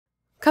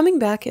Coming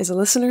Back is a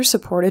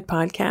listener-supported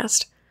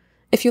podcast.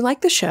 If you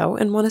like the show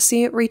and want to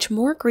see it reach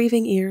more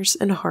grieving ears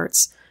and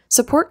hearts,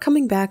 support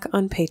Coming Back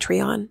on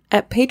Patreon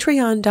at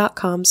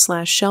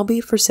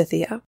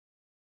patreon.com/ShelbyForsythia.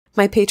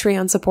 My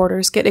Patreon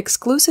supporters get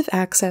exclusive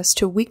access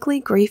to weekly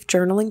grief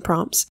journaling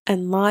prompts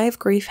and live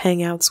grief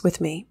hangouts with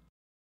me.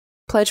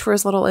 Pledge for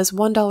as little as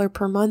 $1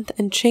 per month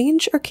and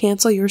change or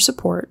cancel your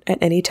support at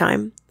any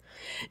time.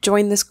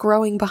 Join this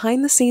growing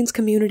behind-the-scenes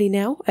community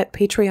now at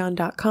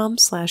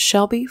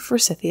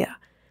patreon.com/ShelbyForsythia.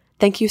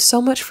 Thank you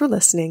so much for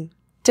listening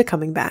to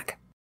Coming Back.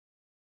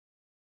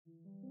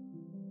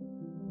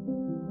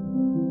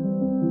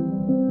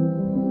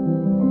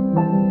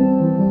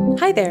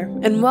 Hi there,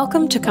 and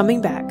welcome to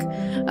Coming Back,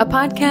 a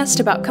podcast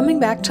about coming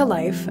back to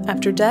life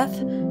after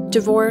death,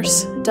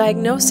 divorce,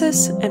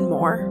 diagnosis, and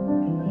more.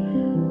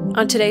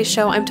 On today's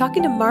show, I'm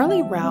talking to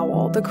Marlie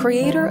Rowell, the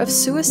creator of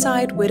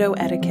Suicide Widow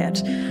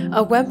Etiquette,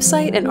 a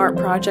website and art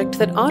project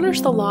that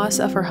honors the loss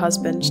of her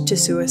husband to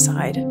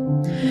suicide.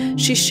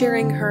 She's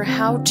sharing her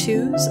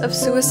how-tos of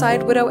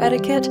Suicide Widow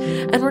Etiquette,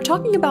 and we're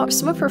talking about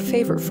some of her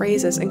favorite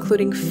phrases,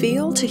 including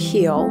feel to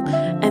heal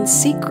and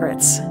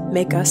secrets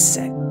make us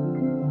sick.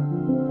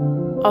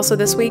 Also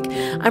this week,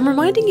 I'm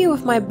reminding you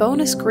of my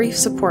bonus grief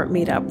support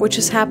meetup, which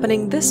is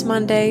happening this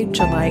Monday,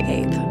 July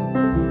 8th.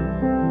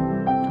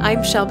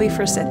 I'm Shelby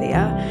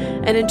Forsythia,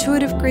 an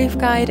intuitive grief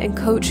guide and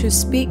coach who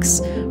speaks,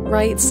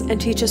 writes,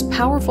 and teaches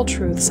powerful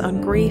truths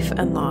on grief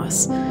and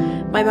loss.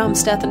 My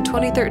mom's death in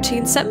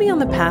 2013 set me on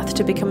the path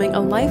to becoming a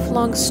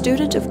lifelong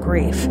student of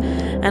grief,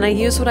 and I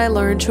use what I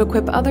learned to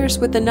equip others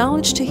with the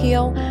knowledge to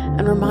heal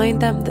and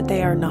remind them that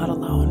they are not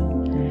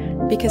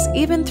alone. Because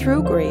even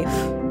through grief,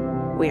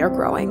 we are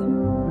growing.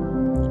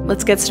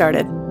 Let's get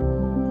started.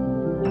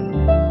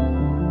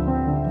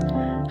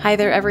 Hi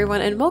there,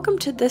 everyone, and welcome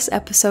to this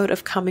episode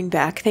of Coming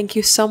Back. Thank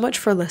you so much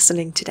for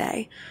listening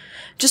today.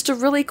 Just a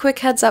really quick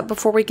heads up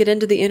before we get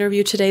into the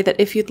interview today that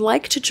if you'd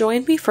like to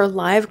join me for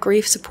live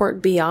grief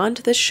support beyond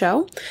this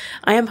show,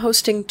 I am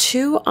hosting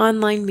 2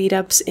 online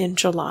meetups in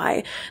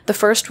July. The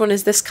first one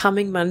is this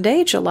coming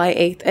Monday, July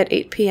 8th at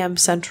 8 p.m.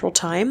 Central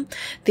Time.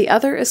 The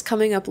other is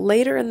coming up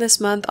later in this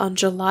month on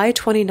July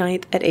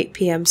 29th at 8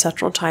 p.m.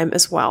 Central Time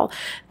as well.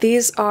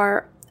 These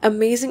are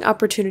amazing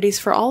opportunities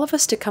for all of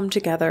us to come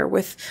together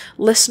with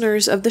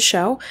listeners of the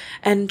show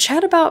and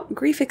chat about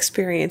grief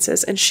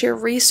experiences and share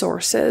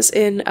resources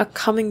in a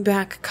coming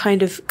back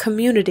kind of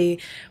community.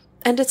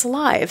 And it's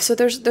live, so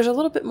there's a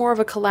little bit more of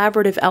a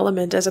collaborative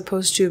element as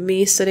opposed to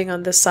me sitting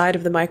on this side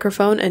of the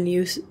microphone and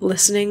you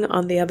listening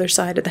on the other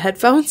side of the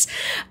headphones.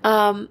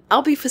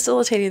 I'll be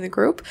facilitating the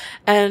group,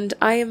 and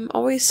I am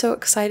always so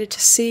excited to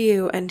see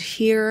you and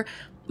hear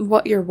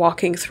what you're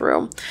walking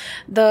through.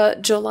 The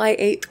July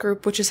 8th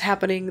group, which is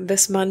happening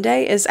this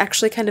Monday, is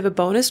actually kind of a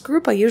bonus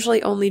group. I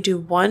usually only do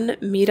one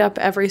meetup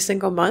every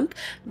single month,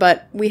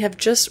 but we have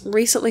just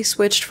recently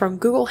switched from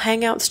Google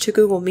Hangouts to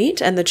Google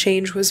Meet, and the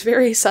change was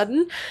very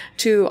sudden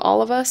to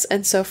all of us.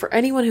 And so for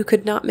anyone who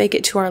could not make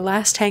it to our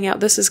last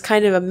Hangout, this is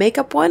kind of a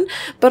makeup one,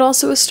 but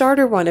also a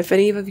starter one if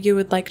any of you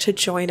would like to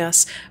join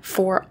us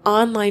for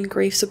online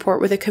grief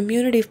support with a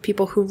community of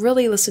people who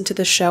really listen to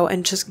the show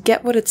and just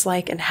get what it's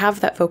like and have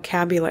that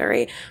vocabulary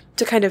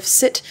to kind of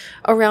sit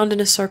around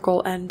in a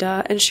circle and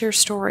share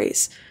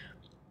stories.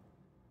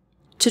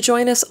 To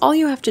join us, all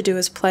you have to do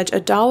is pledge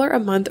 $1 a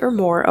month or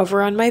more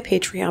over on my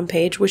Patreon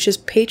page, which is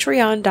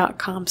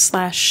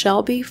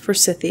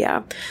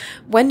patreon.com/ShelbyForsythia.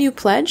 When you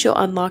pledge, you'll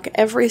unlock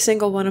every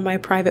single one of my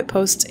private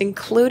posts,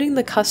 including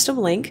the custom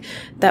link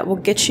that will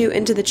get you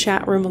into the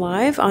chat room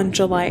live on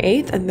July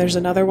 8th, and there's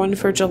another one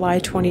for July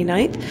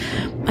 29th.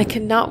 I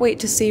cannot wait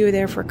to see you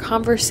there for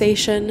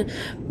conversation,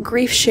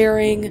 grief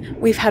sharing.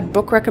 We've had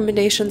book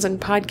recommendations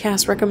and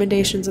podcast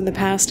recommendations in the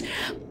past.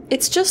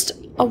 It's just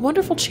a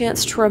wonderful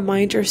chance to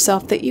remind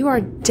yourself that you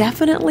are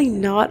definitely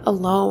not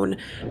alone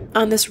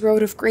on this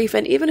road of grief,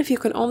 and even if you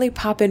can only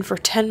pop in for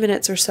 10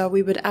 minutes or so,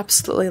 we would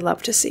absolutely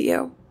love to see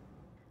you.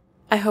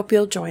 I hope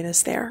you'll join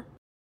us there.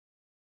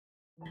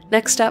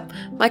 Next up,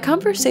 my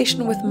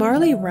conversation with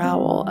Marlie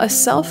Rowell, a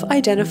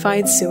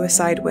self-identified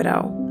suicide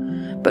widow.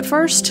 But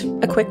first,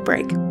 a quick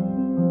break.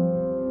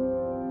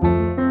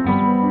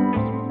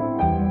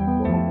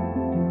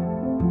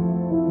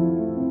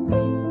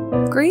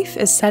 Grief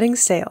is setting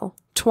sail,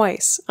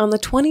 twice, on the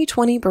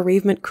 2020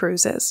 Bereavement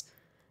Cruises.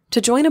 To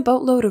join a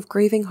boatload of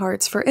grieving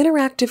hearts for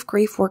interactive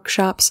grief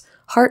workshops,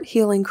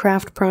 heart-healing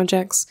craft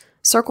projects,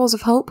 circles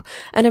of hope,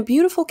 and a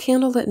beautiful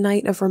candlelit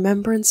night of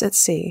remembrance at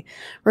sea,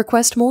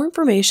 request more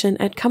information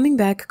at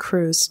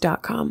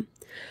comingbackcruise.com.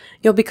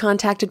 You'll be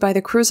contacted by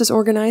the cruise's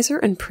organizer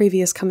and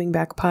previous Coming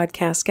Back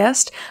podcast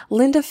guest,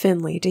 Linda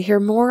Finley, to hear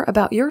more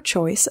about your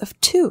choice of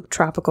 2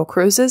 tropical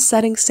cruises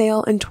setting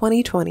sail in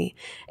 2020.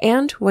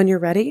 And when you're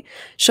ready,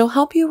 she'll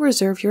help you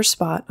reserve your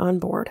spot on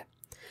board.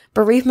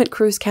 Bereavement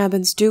cruise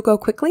cabins do go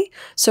quickly,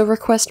 so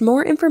request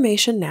more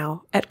information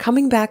now at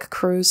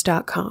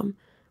comingbackcruise.com,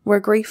 where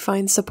grief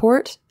finds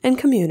support and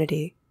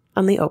community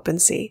on the open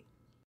sea.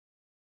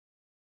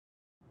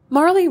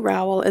 Marlie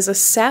Rowell is a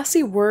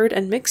sassy word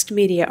and mixed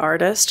media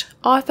artist,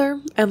 author,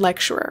 and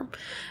lecturer.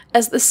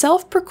 As the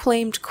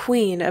self-proclaimed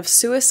queen of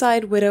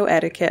suicide widow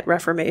etiquette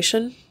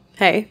reformation,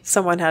 hey,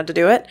 someone had to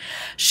do it,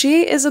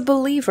 she is a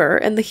believer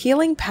in the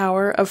healing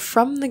power of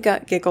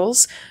from-the-gut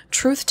giggles,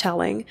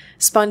 truth-telling,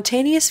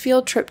 spontaneous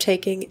field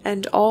trip-taking,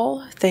 and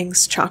all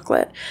things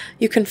chocolate.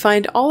 You can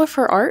find all of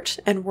her art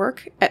and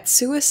work at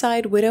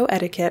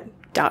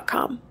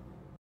suicidewidow.etiquette.com.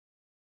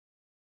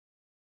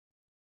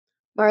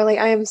 Marlie,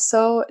 I am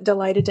so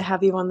delighted to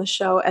have you on the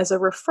show as a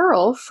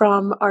referral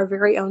from our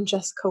very own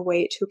Jessica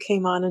Waite, who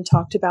came on and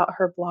talked about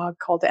her blog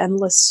called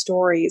Endless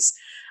Stories.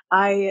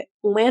 I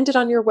landed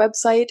on your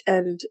website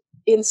and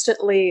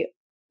instantly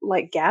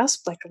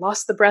gasped,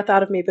 lost the breath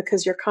out of me,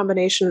 because your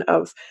combination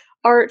of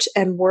art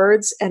and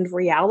words and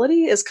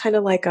reality is kind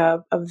of like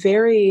a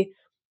very,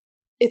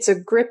 it's a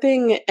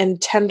gripping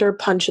and tender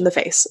punch in the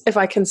face, if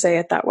I can say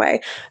it that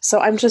way.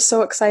 So I'm just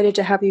so excited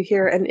to have you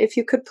here. And if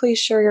you could please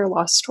share your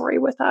lost story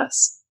with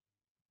us.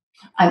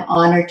 I'm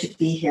honored to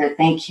be here.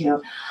 Thank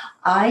you.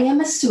 I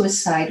am a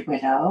suicide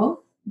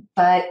widow,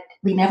 but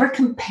we never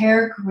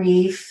compare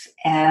grief,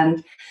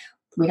 and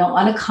we don't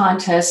want a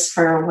contest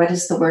for what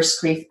is the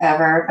worst grief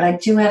ever. But I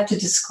do have to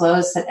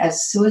disclose that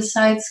as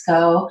suicides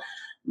go,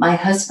 my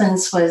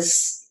husband's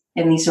was,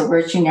 and these are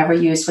words you never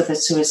use with a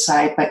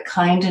suicide, but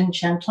kind and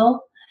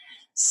gentle.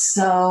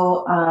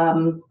 So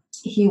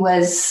he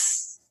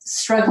was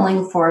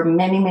struggling for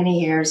many, many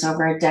years,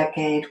 over a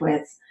decade,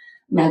 with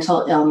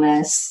mental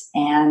illness.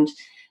 And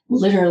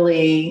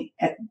literally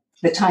at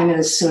the time of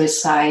the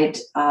suicide,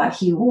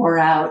 he wore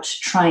out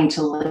trying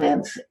to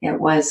live. It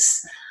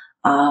was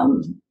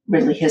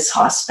really his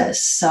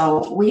hospice.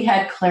 So we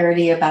had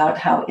clarity about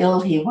how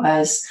ill he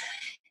was.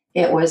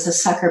 It was a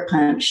sucker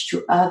punch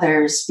to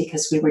others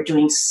because we were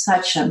doing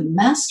such a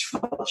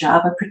masterful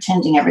job of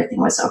pretending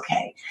everything was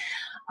okay.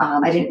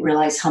 I didn't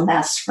realize how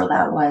masterful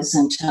that was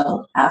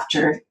until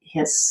after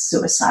his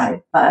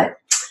suicide. But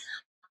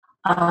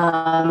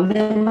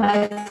and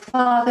my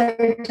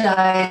father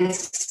died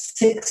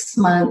 6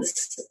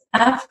 months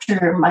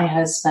after my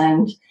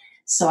husband.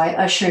 So I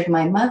ushered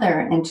my mother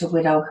into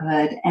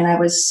widowhood, and I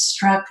was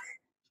struck,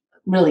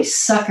 really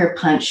sucker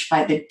punched,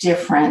 by the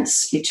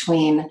difference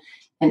between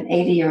an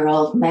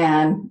 80-year-old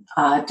man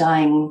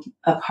dying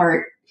of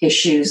heart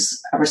issues,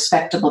 a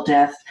respectable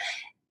death,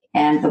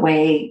 and the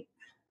way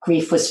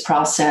grief was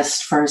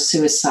processed for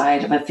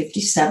suicide of a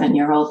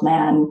 57-year-old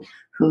man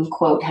who,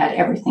 quote, had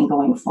everything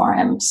going for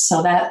him.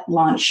 So that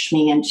launched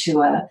me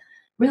into a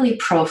really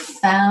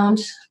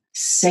profound,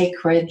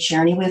 sacred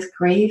journey with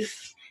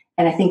grief.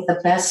 And I think the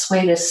best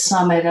way to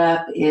sum it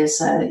up is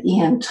a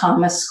Ian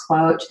Thomas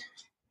quote: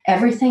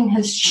 "Everything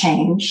has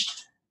changed,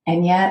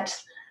 and yet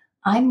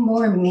I'm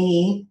more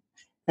me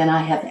than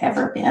I have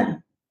ever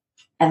been."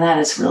 And that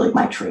is really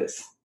my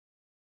truth.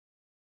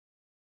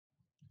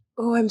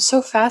 Oh, I'm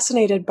so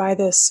fascinated by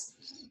this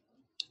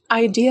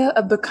idea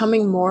of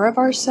becoming more of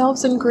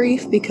ourselves in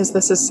grief, because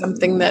this is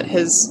something that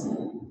has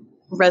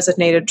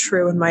resonated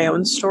true in my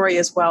own story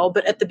as well.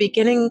 But at the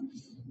beginning,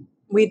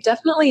 we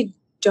definitely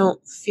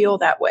don't feel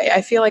that way.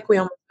 I feel like we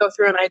almost go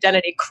through an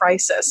identity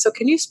crisis. So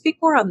can you speak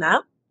more on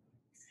that?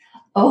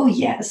 Oh,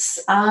 yes.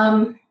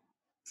 I,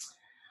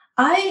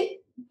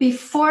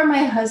 before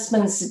my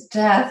husband's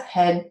death,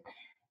 had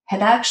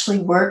actually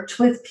worked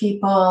with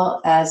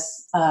people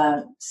as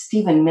a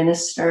Stephen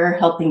minister,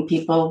 helping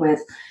people with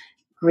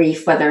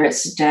grief, whether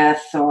it's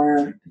death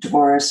or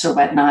divorce or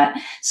whatnot.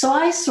 So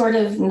I sort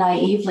of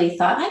naively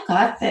thought, I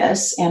got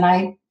this. And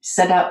I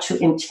set out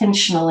to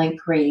intentionally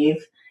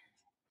grieve,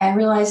 and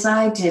realized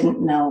I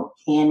didn't know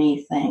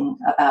anything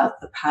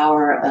about the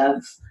power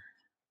of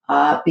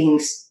being,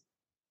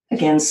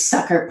 again,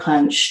 sucker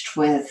punched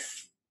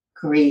with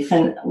grief.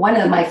 And one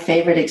of my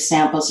favorite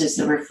examples is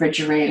the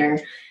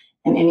refrigerator.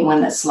 And anyone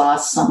that's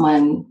lost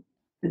someone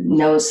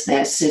knows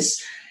this,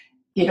 is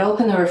you'd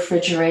open the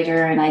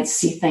refrigerator and I'd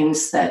see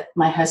things that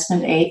my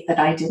husband ate that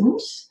I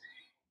didn't.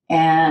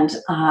 And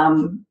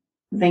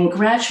then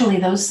gradually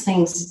those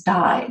things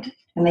died,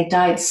 and they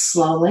died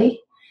slowly.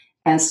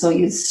 And so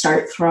you'd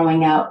start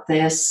throwing out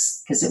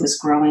this because it was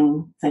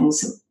growing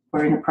things that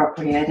were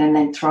inappropriate, and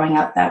then throwing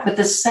out that. But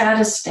the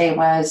saddest day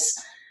was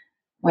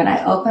when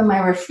I opened my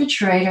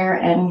refrigerator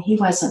and he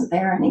wasn't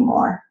there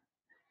anymore.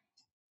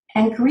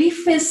 And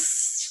grief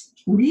is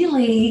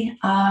really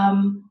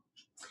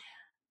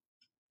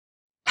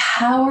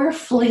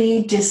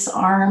powerfully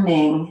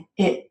disarming.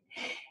 It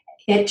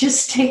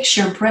just takes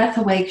your breath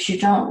away, because you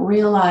don't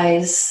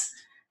realize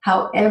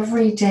how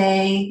every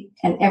day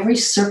and every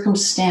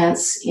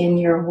circumstance in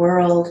your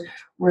world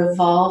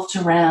revolved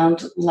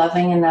around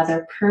loving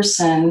another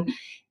person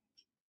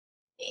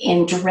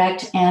in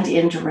direct and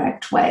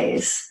indirect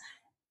ways.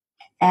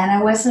 And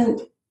I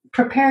wasn't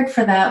prepared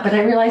for that, but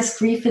I realized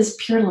grief is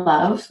pure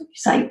love.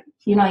 It's like,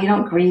 you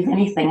don't grieve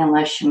anything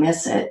unless you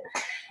miss it.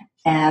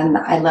 And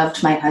I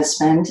loved my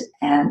husband,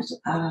 and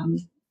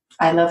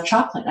I love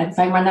chocolate. If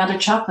I run out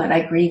of chocolate,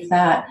 I grieve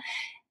that.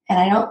 And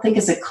I don't think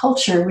as a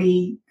culture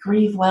we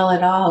grieve well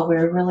at all.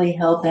 We're really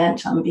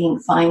hell-bent on being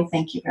fine,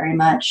 thank you very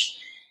much.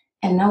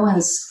 And no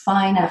one's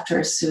fine after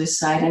a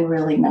suicide, and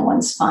really no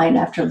one's fine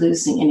after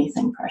losing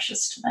anything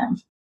precious to them.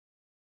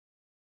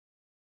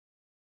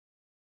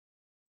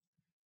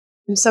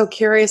 I'm so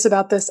curious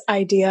about this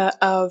idea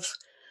of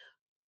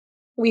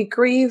we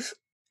grieve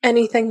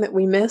anything that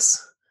we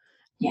miss.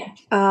 Yeah.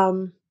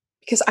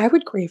 Because I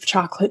would grieve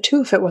chocolate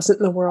too if it wasn't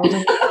in the world.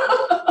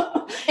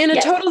 In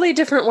a totally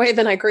different way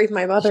than I grieve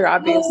my mother,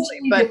 obviously.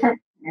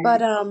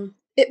 But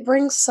it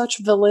brings such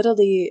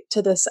validity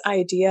to this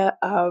idea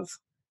of,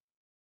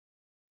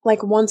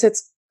 like, once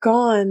it's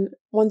gone,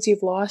 once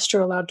you've lost,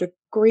 you're allowed to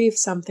grieve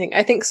something.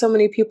 I think so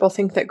many people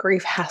think that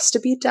grief has to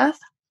be death,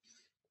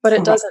 but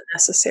it doesn't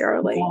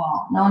necessarily.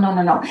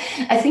 No.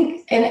 I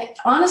think, and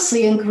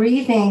honestly, in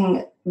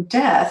grieving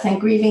death and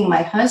grieving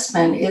my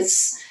husband,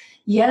 it's,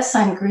 yes,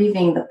 I'm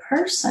grieving the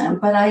person,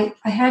 but I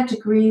had to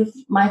grieve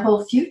my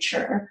whole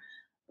future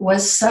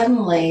was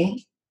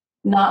suddenly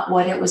not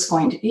what it was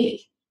going to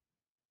be.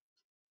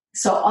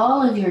 So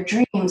all of your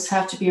dreams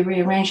have to be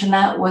rearranged. And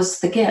that was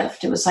the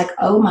gift. It was like,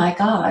 oh my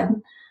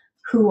God,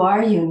 who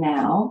are you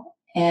now?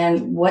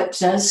 And what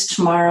does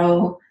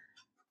tomorrow,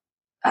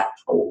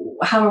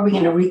 how are we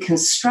going to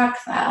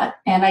reconstruct that?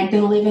 And I'd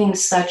been living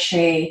such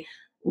a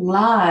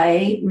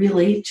lie,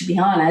 really, to be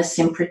honest,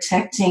 in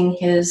protecting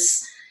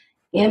his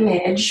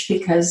image,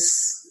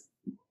 because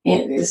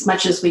as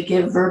much as we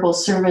give verbal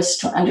service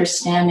to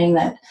understanding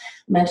that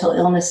mental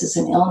illness is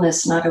an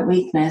illness, not a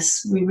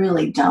weakness, we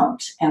really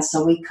don't. And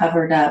so we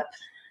covered up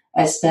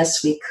as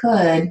best we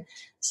could.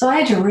 So I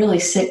had to really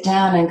sit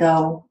down and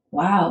go,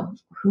 wow,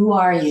 who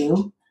are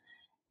you?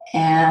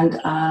 And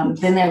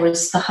then there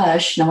was the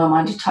hush. No one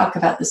wanted to talk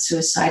about the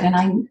suicide.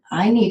 And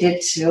I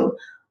needed to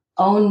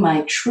own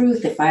my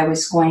truth if I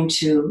was going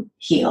to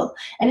heal.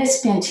 And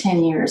it's been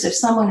 10 years. If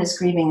someone is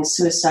grieving a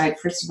suicide,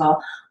 first of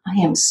all, I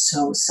am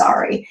so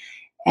sorry.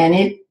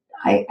 And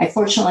I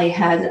fortunately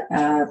had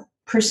a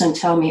person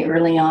tell me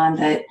early on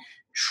that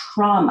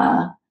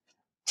trauma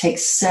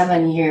takes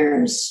 7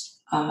 years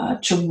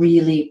to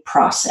really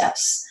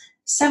process.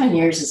 7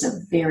 years is a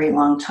very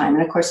long time.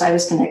 And of course, I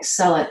was going to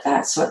excel at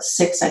that. So at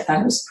 6, I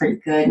thought it was pretty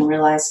good and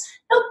realized,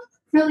 nope,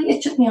 really,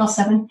 it took me all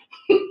 7.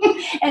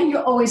 And you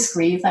always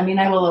grieve. I mean,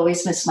 I will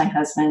always miss my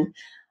husband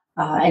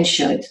and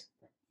should.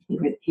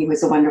 He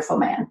was a wonderful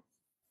man.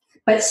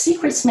 But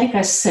secrets make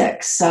us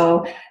sick.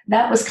 So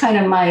that was kind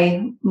of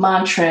my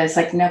mantra, is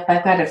like, nope,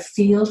 I've got to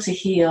feel to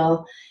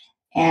heal.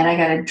 And I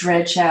got to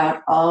dredge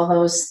out all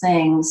those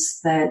things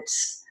that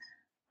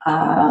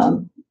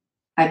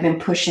I've been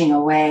pushing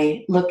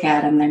away. Look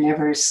at them. They're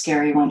never as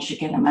scary once you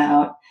get them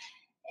out.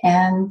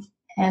 And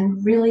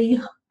really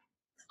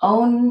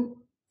own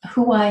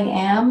who I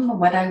am,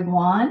 what I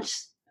want.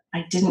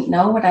 I didn't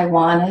know what I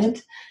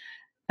wanted.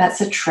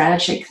 That's a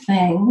tragic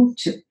thing,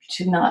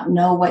 to not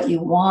know what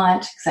you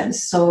want,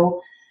 because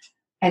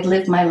I'd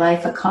lived my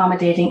life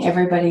accommodating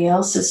everybody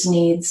else's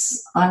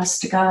needs,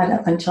 honest to God,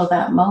 up until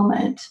that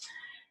moment.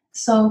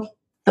 So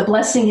the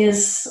blessing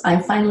is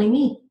I'm finally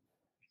me.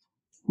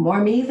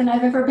 More me than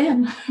I've ever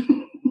been.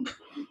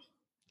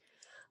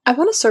 I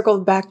want to circle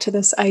back to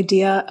this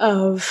idea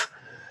of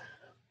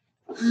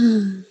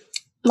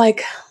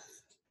like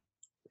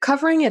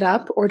covering it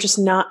up, or just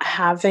not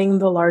having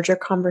the larger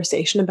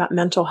conversation about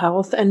mental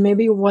health, and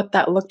maybe what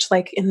that looked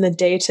like in the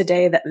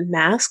day-to-day that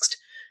masked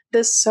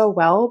this so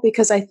well.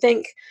 Because I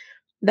think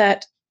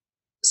that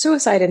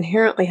suicide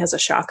inherently has a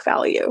shock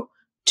value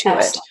to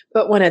Absolutely. it.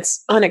 But when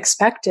it's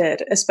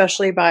unexpected,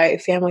 especially by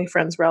family,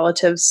 friends,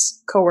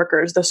 relatives,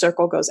 coworkers, the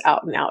circle goes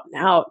out and out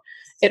and out.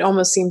 It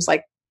almost seems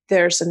like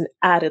there's an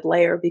added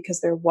layer,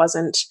 because there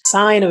wasn't a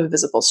sign of a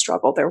visible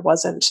struggle. There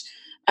wasn't,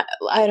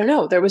 I don't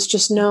know, there were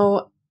just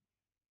no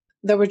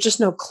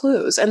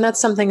clues. And that's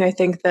something I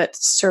think that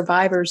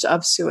survivors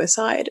of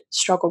suicide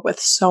struggle with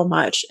so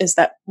much, is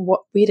that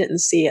what we didn't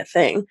see a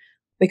thing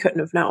we couldn't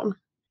have known.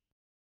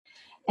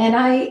 And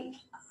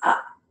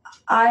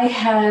I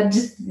had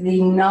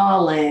the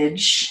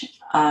knowledge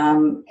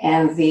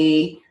and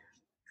the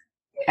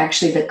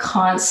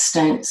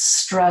constant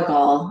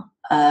struggle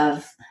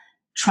of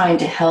trying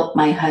to help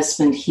my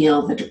husband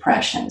heal the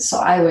depression. So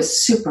I was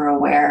super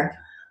aware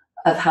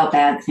of how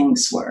bad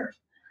things were.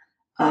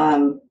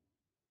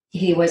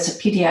 He was a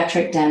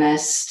pediatric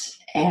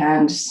dentist,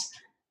 and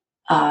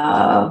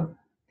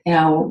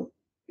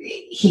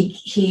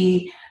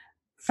he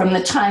from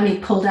the time he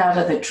pulled out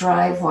of the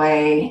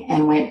driveway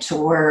and went to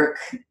work,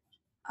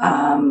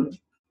 I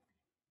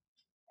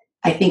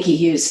think he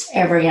used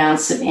every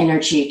ounce of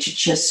energy to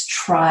just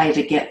try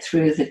to get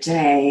through the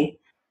day.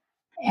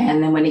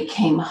 And then when he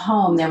came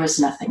home, there was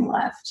nothing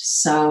left.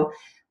 So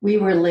we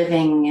were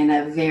living in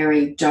a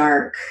very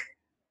dark,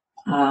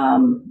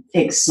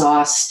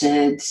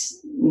 exhausted,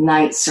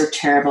 nights are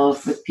terrible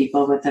with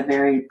people with a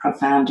very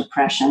profound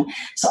depression.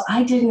 So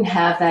I didn't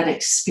have that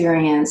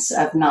experience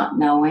of not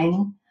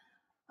knowing.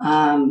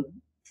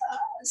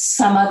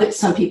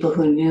 Some people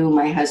who knew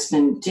my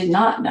husband did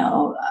not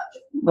know.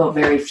 Well,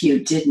 very few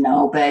did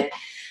know, but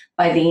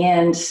by the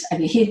end, I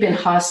mean, he'd been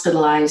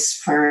hospitalized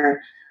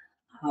for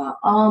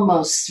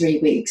almost 3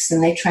 weeks,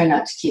 and they try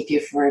not to keep you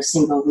for a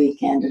single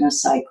weekend in a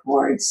psych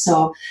ward.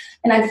 So,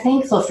 and I'm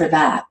thankful for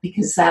that,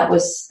 because that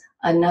was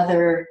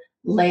another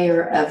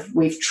layer of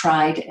we've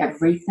tried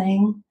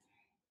everything.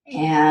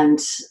 And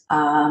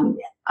I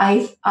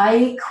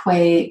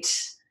equate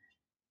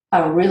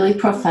a really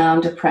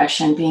profound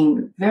depression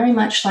being very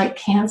much like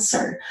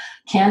cancer.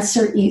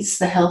 Cancer eats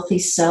the healthy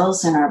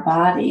cells in our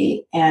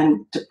body,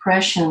 and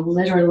depression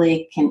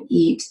literally can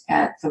eat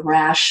at the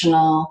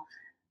rational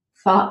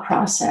thought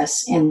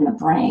process in the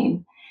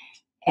brain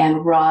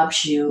and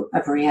robs you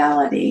of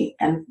reality.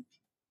 And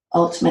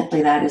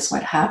ultimately, that is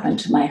what happened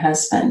to my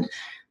husband.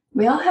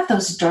 We all have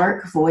those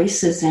dark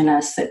voices in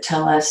us that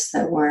tell us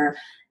that we're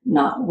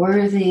not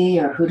worthy,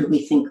 or who do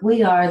we think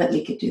we are that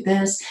we could do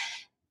this.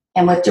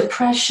 And with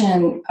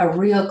depression, a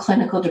real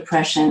clinical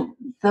depression,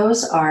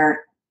 those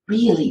are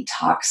really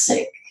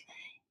toxic.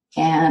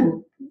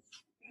 And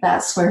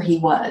that's where he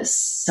was.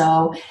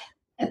 So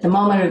at the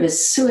moment of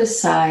his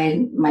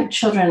suicide, my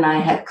children and I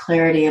had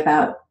clarity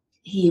about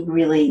he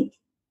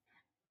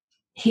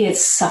had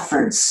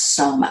suffered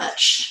so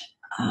much.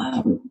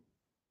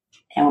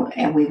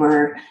 And we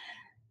were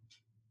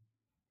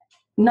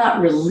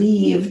not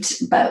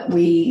relieved, but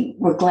we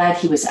were glad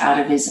he was out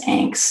of his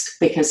angst,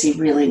 because he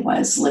really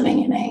was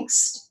living in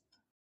angst.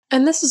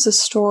 And this is a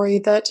story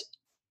that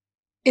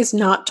is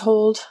not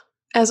told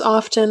as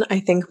often. I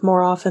think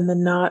more often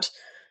than not,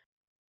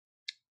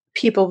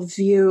 people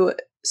view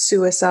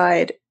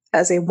suicide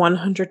as a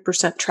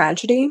 100%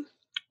 tragedy,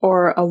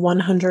 or a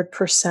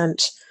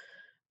 100%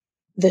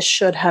 this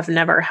should have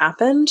never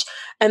happened.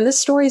 And this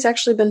story's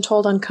actually been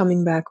told on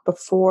Coming Back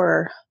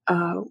before,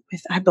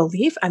 with, I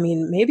believe,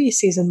 maybe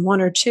season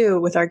 1 or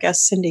 2, with our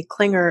guest Cindy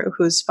Klinger,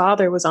 whose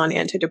father was on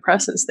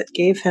antidepressants that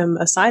gave him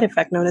a side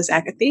effect known as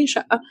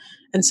akathisia.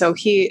 And so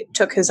he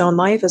took his own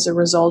life as a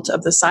result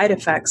of the side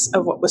effects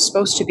of what was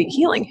supposed to be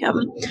healing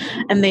him.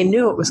 And they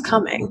knew it was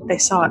coming. They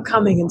saw it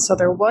coming. And so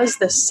there was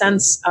this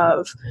sense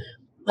of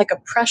like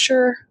a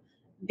pressure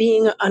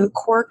being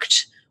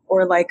uncorked,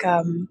 or like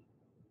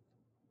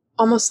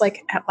almost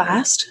like at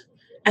last.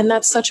 And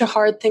that's such a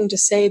hard thing to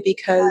say,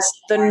 because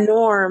the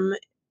norm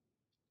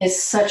is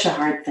such a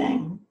hard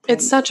thing.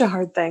 It's such a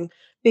hard thing,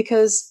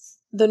 because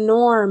the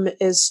norm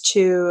is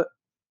to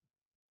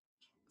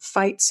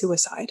fight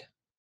suicide,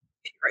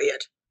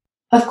 period.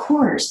 Of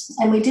course.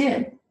 And we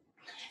did.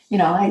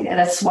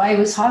 That's why he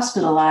was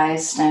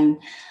hospitalized. And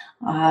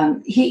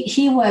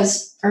he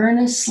was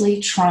earnestly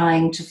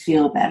trying to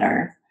feel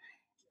better.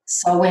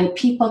 So when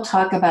people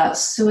talk about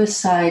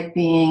suicide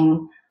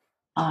being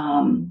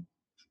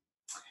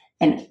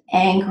an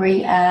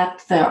angry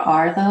act, there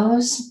are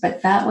those,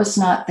 but that was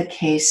not the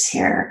case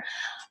here.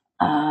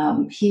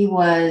 He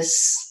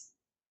was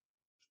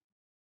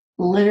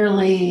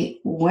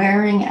literally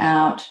wearing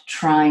out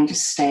trying to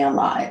stay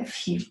alive.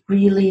 He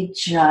really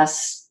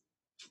just,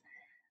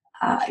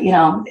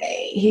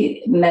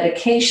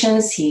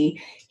 medications, he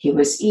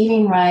was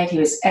eating right, he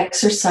was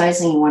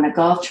exercising, he won a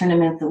golf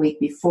tournament the week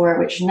before,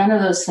 which none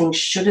of those things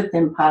should have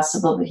been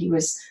possible, but he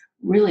was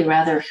really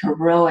rather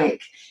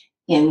heroic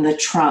in the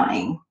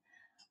trying.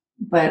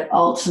 But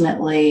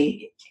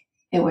ultimately,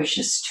 it was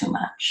just too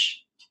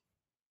much.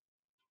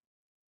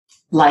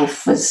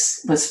 Life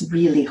was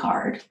really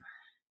hard.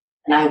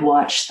 And I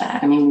watched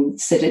that.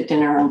 We'd sit at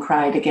dinner and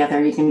cry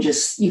together. You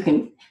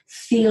can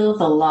feel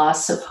the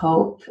loss of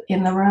hope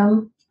in the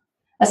room.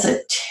 That's a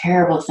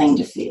terrible thing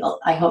to feel.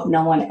 I hope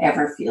no one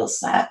ever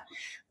feels that.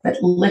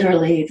 But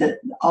literally,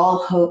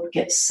 all hope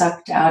gets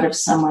sucked out of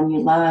someone you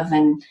love,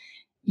 and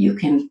you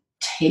can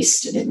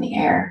taste it in the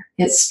air.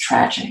 It's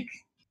tragic.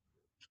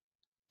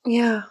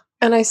 Yeah.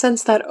 And I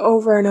sense that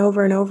over and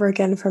over and over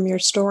again from your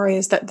story,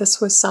 is that this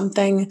was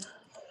something,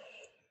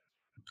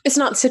 it's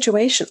not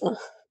situational.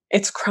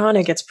 It's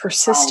chronic, it's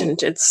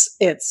persistent, right.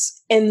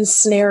 It's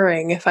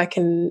ensnaring, if I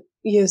can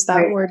use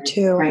that word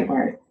too. Great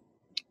word.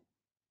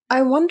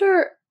 I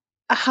wonder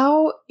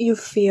how you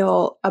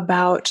feel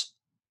about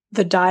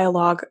the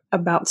dialogue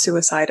about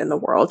suicide in the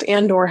world,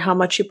 and or how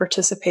much you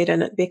participate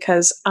in it,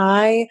 because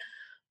I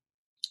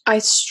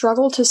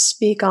struggle to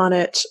speak on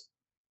it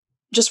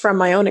just from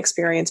my own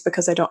experience,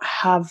 because I don't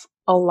have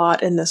a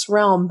lot in this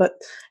realm, but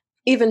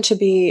even to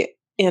be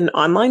in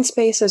online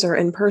spaces or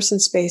in-person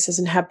spaces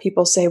and have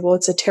people say, well,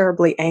 it's a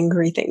terribly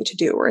angry thing to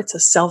do, or it's a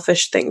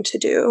selfish thing to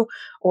do,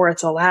 or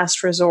it's a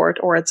last resort,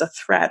 or it's a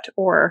threat,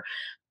 or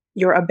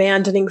you're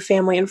abandoning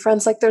family and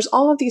friends. Like, there's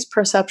all of these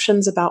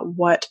perceptions about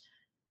what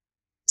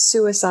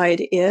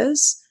suicide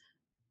is.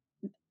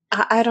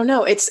 I don't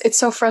know. It's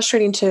so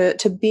frustrating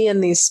to be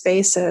in these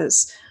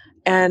spaces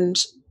and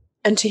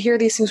to hear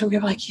these things from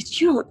people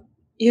like, you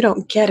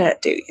don't get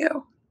it, do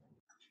you?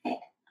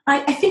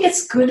 I think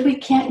it's good we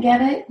can't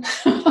get it.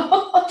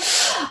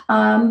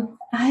 I'm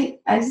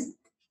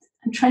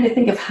trying to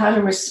think of how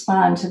to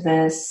respond to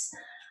this.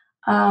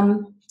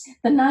 The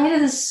night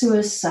of the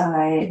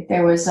suicide,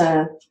 there was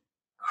a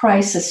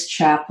crisis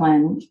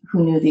chaplain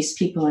who knew these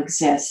people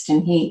exist,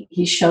 and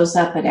he shows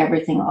up at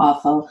everything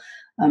awful: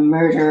 a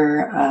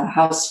murder, a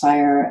house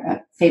fire,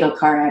 a fatal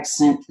car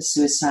accident, a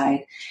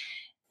suicide.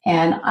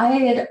 And I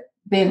had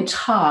been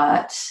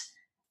taught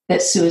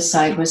that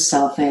suicide was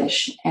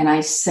selfish. And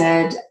I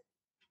said,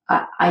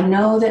 I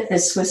know that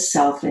this was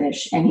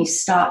selfish. And he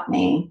stopped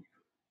me.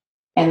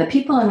 And the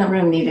people in the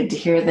room needed to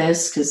hear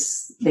this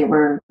because they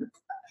needed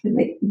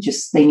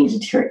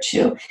to hear it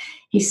too.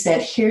 He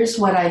said, here's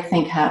what I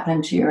think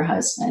happened to your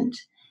husband.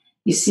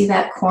 You see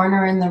that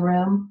corner in the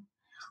room?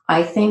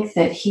 I think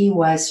that he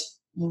was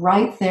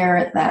right there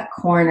at that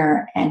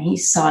corner and he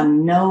saw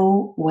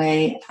no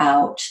way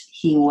out.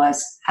 He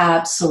was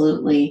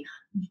absolutely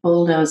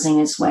bulldozing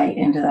his way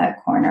into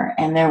that corner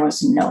and there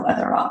was no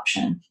other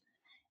option.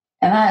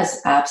 And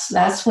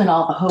that's when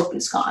all the hope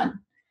is gone.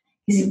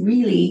 He's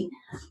really,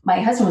 my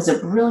husband was a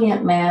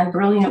brilliant man,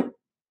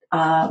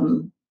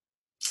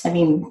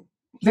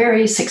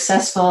 very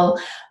successful,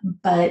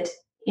 but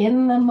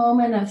in the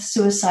moment of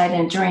suicide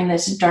and during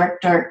this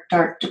dark, dark,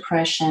 dark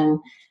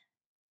depression,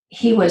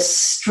 he was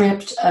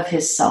stripped of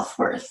his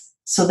self-worth.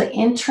 So the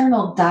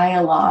internal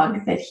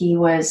dialogue that he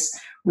was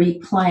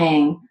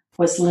replaying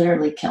was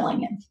literally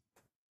killing him.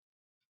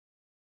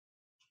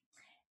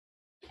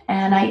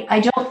 And I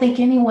don't think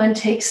anyone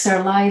takes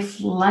their life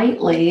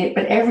lightly,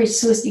 but every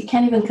suicide, you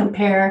can't even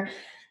compare,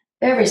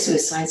 every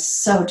suicide is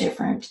so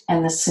different.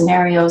 And the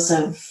scenarios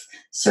of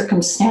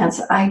circumstance,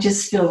 I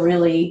just feel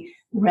really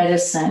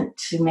reticent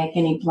to make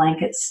any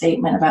blanket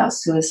statement about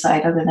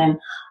suicide other than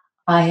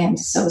I am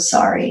so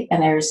sorry,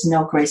 and there's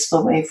no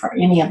graceful way for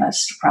any of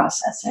us to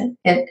process it.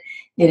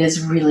 It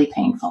is really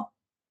painful.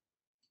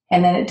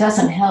 And then it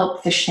doesn't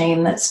help the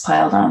shame that's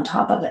piled on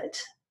top of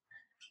it.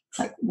 It's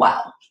like,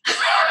 wow.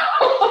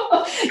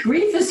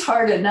 Grief is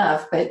hard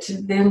enough, but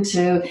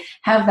to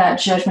have that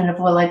judgment of,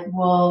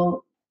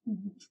 well,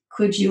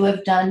 could you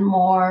have done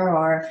more?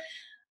 Or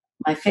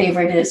my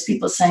favorite is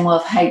people saying, well,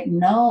 if I'd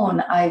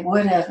known, I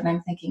would have. And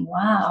I'm thinking,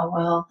 wow,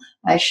 well,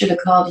 I should have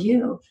called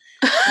you.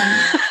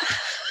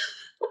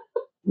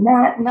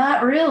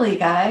 Not really,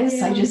 guys.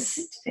 Yeah. I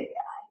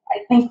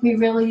think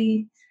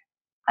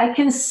I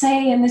can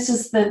say, and this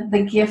is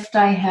the gift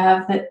I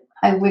have that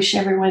I wish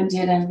everyone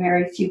did and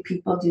very few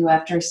people do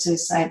after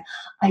suicide.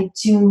 I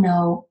do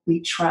know we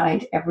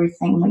tried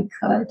everything we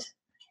could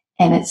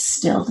and it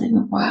still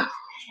didn't work.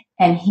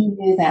 And he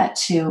knew that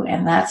too.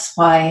 And that's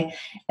why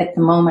at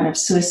the moment of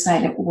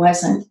suicide,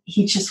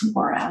 he just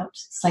wore out.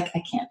 It's like,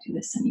 I can't do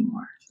this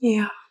anymore.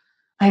 Yeah.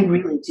 I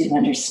really do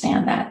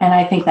understand that. And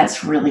I think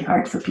that's really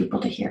hard for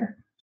people to hear.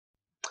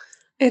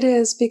 It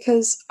is,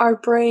 because our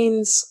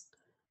brains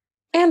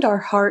and our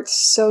hearts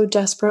so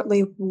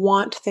desperately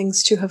want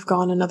things to have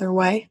gone another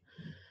way.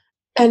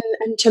 And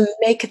to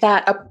make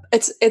that up,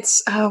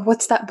 it's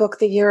what's that book,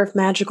 The Year of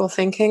Magical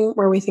Thinking,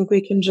 where we think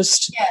we can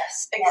just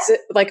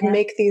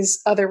make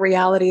these other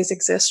realities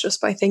exist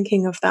just by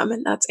thinking of them.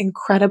 And that's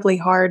incredibly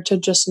hard to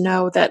just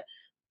know that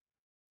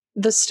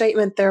the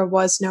statement, there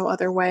was no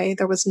other way,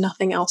 there was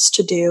nothing else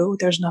to do,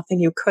 there's nothing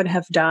you could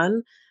have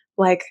done.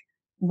 Like,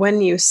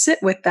 when you sit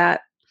with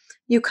that,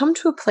 you come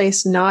to a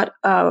place not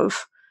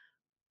of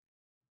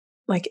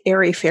like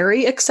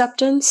airy-fairy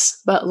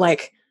acceptance, but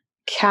like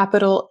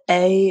capital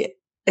A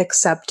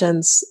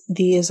acceptance.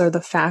 These are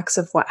the facts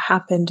of what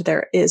happened.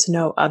 There is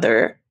no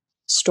other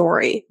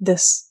story.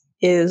 This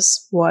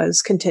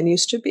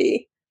continues to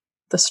be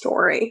the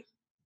story.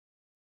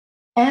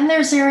 And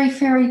there's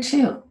airy-fairy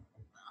too.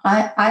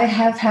 I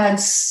have had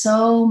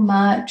so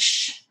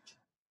much,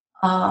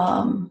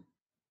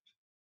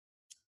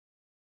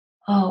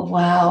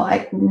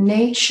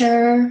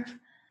 nature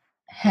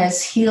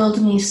has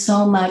healed me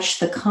so much.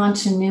 The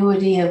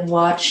continuity of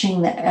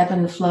watching the ebb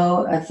and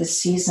flow of the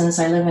seasons.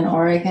 I live in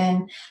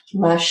Oregon,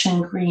 lush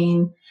and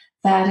green.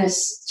 That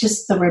is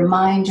just the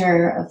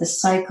reminder of the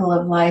cycle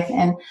of life.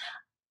 And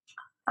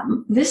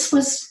this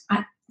was,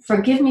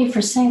 forgive me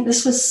for saying,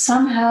 this was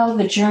somehow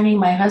the journey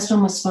my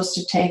husband was supposed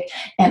to take,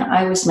 and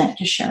I was meant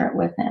to share it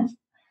with him.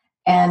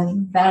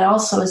 And that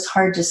also is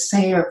hard to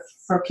say or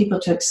for people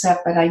to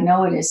accept, but I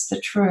know it is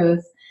the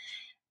truth.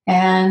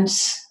 And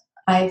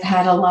I've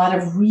had a lot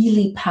of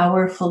really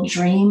powerful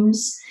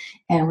dreams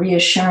and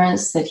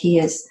reassurance that he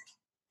is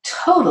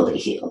totally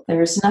healed.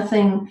 There's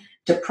nothing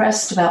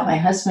depressed about my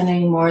husband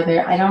anymore.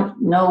 I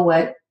don't know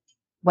what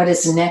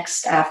is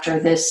next after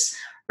this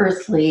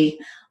earthly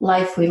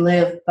life we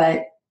live,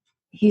 but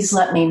he's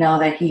let me know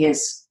that he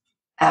is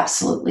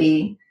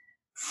absolutely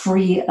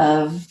free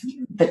of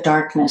the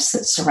darkness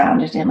that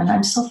surrounded him. And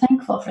I'm so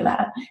thankful for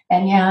that.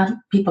 And yeah,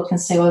 people can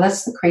say, well,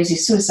 that's the crazy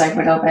suicide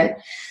widow, but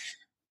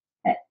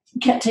you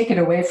can't take it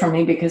away from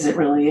me because it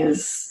really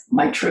is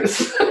my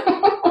truth.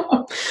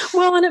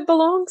 Well, and it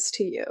belongs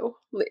to you.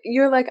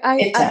 You're like,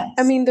 I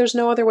mean, there's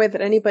no other way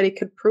that anybody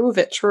could prove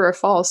it true or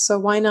false. So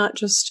why not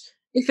just,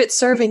 if it's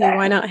serving you,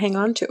 why not hang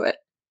on to it?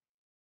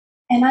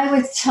 And I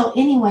would tell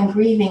anyone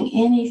grieving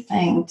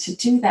anything to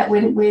do that.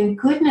 When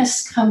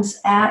goodness comes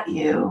at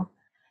you,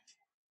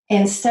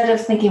 instead of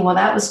thinking, well,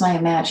 that was my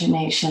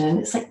imagination. And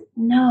it's like,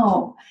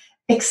 no,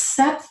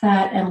 accept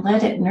that and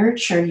let it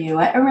nurture you.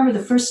 I remember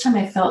the first time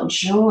I felt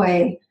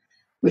joy,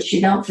 which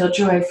you don't feel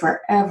joy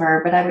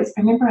forever, but I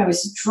remember I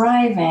was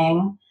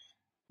driving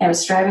And I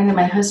was driving to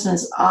my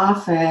husband's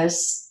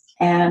office,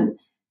 and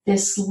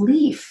this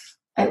leaf,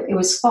 it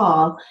was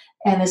fall,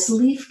 and this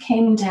leaf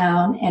came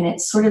down and it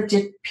sort of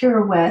did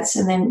pirouettes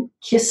and then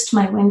kissed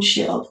my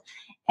windshield.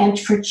 And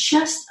for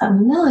just a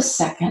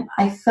millisecond,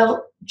 I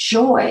felt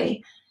joy.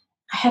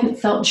 I hadn't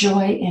felt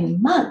joy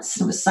in months.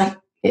 It was like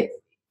it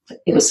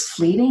was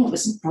fleeting, it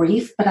was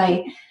brief, but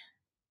I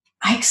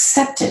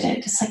accepted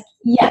it. It's like,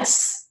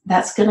 yes,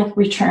 that's going to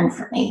return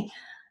for me.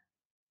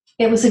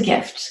 It was a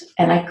gift,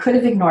 and I could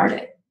have ignored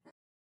it.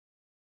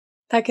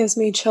 That gives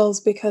me chills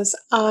because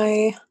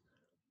I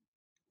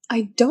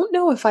don't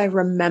know if I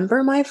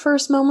remember my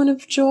first moment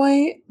of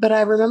joy, but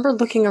I remember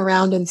looking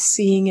around and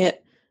seeing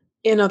it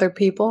in other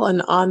people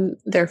and on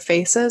their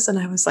faces, and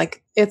I was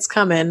like, it's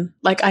coming.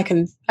 Like I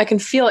can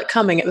feel it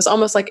coming. It was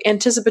almost like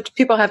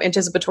people have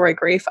anticipatory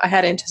grief. I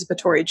had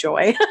anticipatory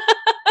joy.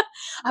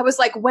 I was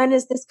like, when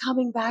is this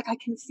coming back? I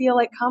can feel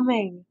it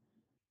coming.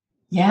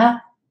 Yeah.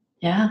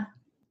 Yeah.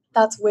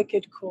 That's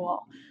wicked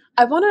cool.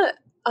 I want to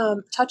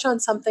touch on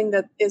something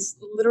that is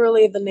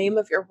literally the name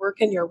of your work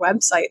and your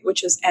website,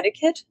 which is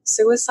Etiquette,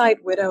 Suicide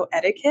Widow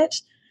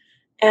Etiquette.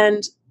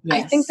 And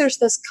yes. I think there's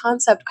this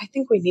concept, I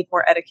think we need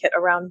more etiquette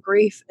around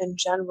grief in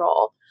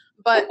general.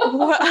 But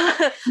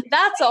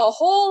that's a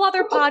whole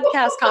other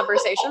podcast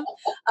conversation.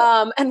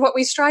 And what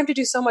we strive to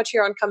do so much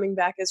here on Coming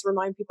Back is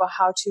remind people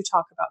how to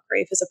talk about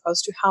grief as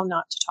opposed to how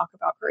not to talk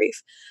about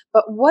grief.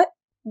 But what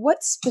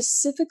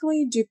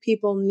specifically do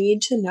people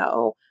need to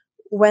know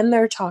when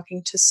they're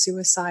talking to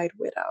suicide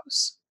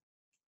widows?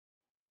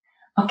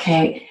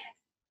 Okay.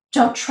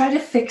 Don't try to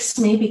fix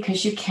me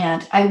because you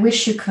can't. I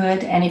wish you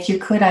could. And if you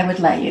could, I would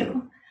let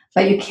you.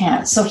 But you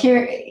can't. So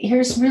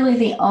here's really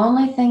the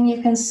only thing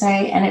you can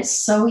say, and it's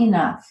so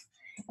enough,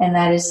 and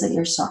that is that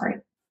you're sorry.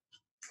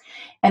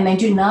 And then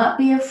do not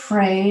be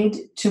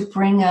afraid to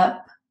bring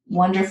up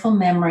wonderful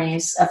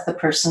memories of the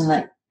person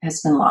that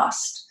has been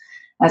lost.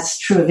 That's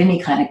true of any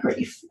kind of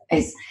grief.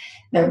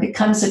 There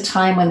becomes a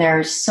time when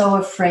they're so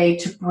afraid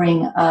to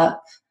bring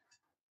up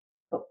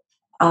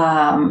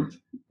my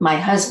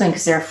husband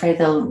because they're afraid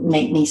they'll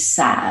make me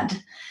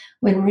sad.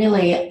 When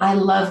really, I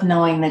love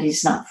knowing that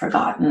he's not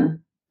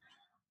forgotten.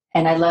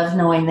 And I love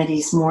knowing that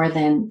he's more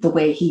than the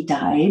way he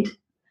died.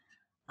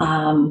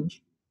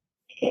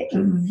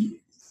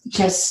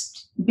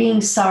 Just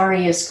being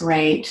sorry is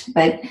great,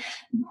 but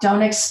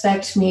don't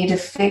expect me to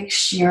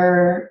fix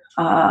your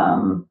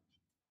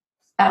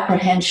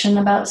apprehension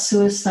about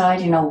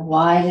suicide.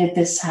 Why did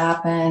this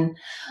happen?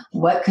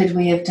 What could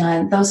we have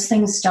done? Those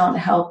things don't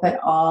help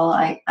at all.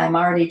 I'm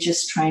already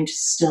just trying to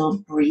still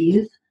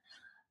breathe,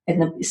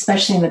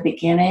 especially in the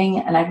beginning.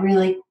 And I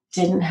really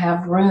didn't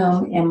have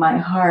room in my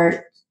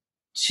heart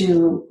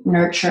to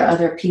nurture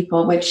other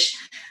people, which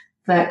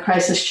the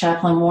crisis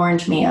chaplain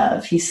warned me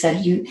of. He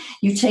said, you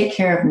take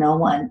care of no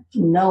one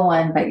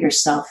but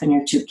yourself and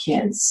your 2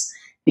 kids,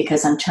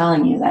 because I'm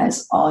telling you, that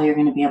is all you're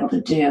going to be able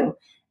to do.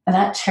 And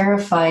that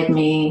terrified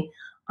me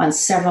on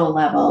several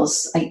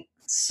levels. I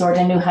sort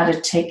of knew how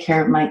to take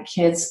care of my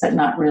kids, but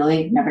not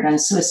really. Never done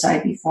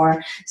suicide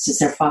before, since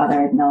their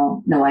father had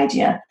no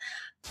idea.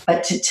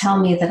 But to tell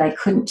me that I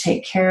couldn't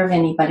take care of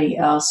anybody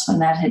else when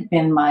that had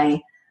been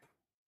my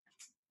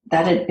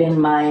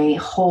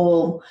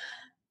whole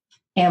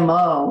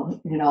MO,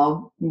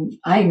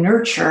 I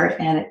nurture,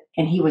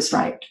 and he was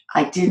right.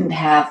 I didn't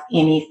have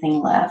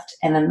anything left.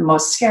 And then the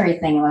most scary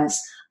thing was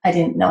I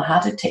didn't know how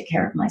to take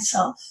care of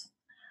myself.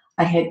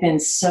 I had been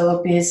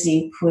so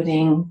busy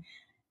putting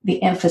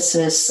the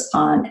emphasis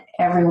on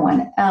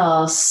everyone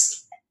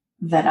else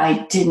that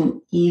I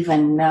didn't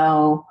even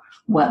know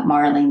what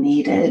Marlie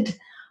needed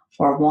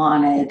or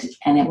wanted.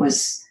 And it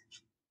was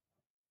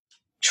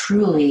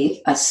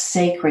truly a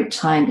sacred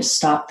time to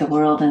stop the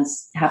world and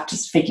have to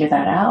figure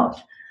that out.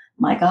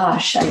 My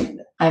gosh,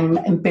 I'm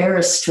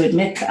embarrassed to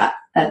admit that.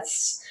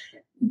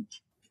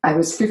 I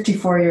was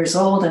 54 years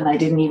old and I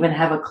didn't even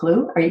have a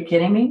clue. Are you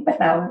kidding me? But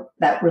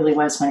that really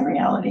was my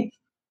reality.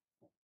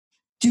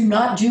 Do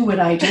not do what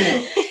I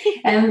do.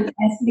 And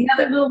the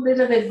other little bit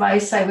of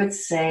advice I would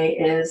say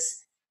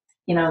is,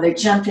 they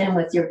jumped in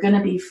with, you're going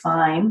to be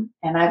fine.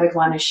 And I would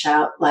want to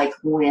shout, like,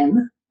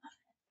 when?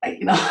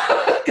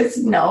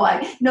 Because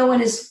no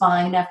one is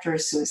fine after a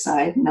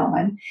suicide, no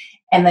one.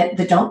 And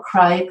the don't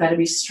cry, you've got to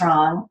be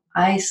strong.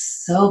 I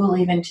so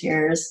believe in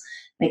tears.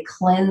 They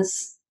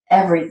cleanse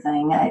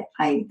everything.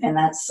 And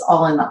that's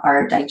all in the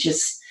art.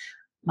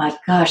 My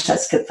gosh,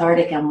 that's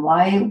cathartic. And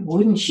why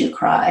wouldn't you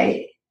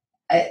cry?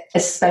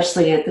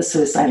 Especially at the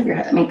suicide of your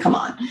husband. I mean, come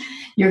on,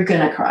 you're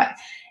going to cry.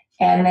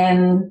 And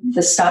then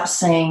the stop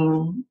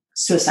saying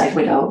suicide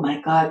widow.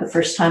 My God, the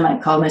first time I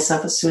called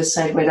myself a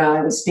suicide widow,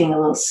 I was being a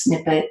little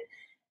snippet,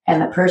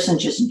 and the person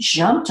just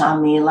jumped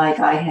on me like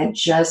I had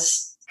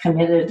just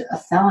committed a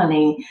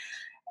felony.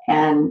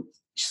 And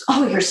just,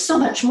 oh, you're so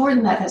much more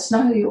than that. That's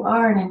not who you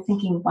are. And I'm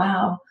thinking,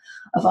 wow,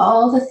 of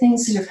all the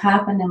things that have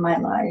happened in my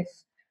life,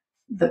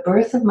 the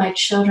birth of my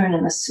children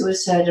and the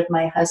suicide of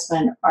my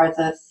husband are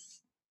the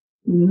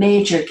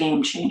major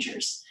game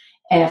changers.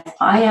 And if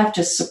I have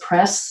to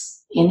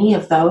suppress any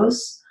of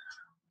those,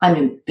 I'm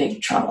in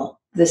big trouble.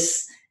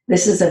 This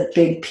this is a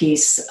big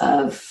piece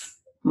of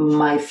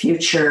my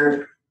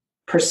future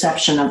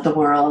perception of the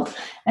world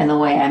and the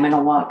way I'm going to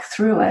walk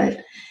through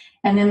it.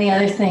 And then the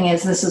other thing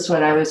is, this is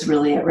what I was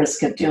really at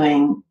risk of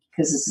doing,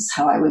 because this is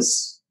how I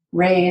was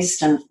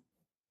raised, and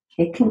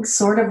it can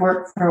sort of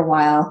work for a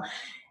while,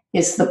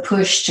 is the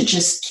push to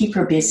just keep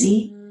her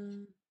busy.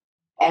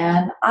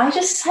 And I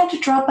just had to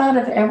drop out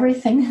of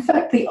everything. In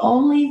fact, the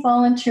only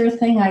volunteer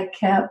thing I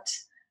kept,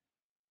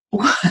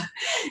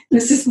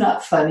 this is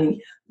not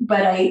funny,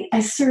 but I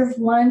served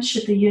lunch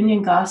at the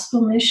Union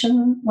Gospel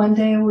Mission one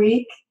day a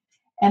week.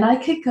 And I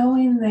could go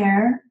in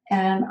there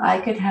and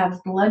I could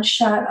have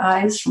bloodshot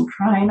eyes from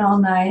crying all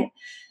night.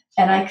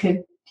 And I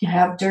could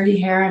have dirty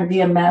hair and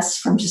be a mess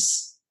from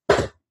just,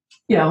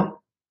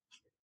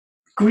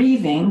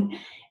 grieving.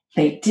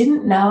 They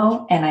didn't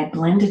know, and I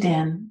blended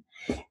in.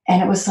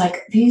 And it was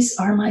like, these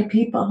are my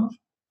people.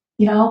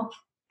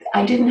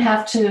 I didn't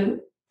have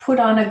to put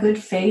on a good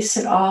face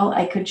at all.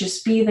 I could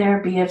just be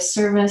there, be of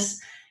service,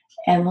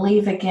 and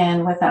leave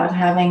again without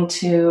having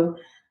to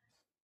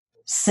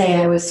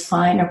say I was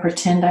fine or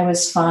pretend I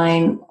was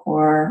fine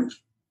or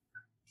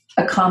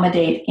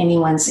accommodate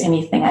anyone's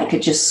anything. I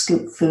could just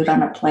scoop food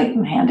on a plate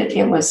and hand it.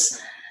 It was,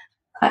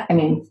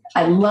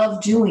 I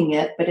love doing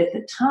it, but at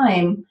the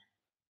time,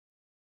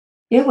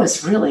 it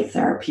was really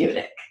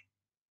therapeutic.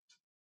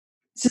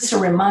 It's just a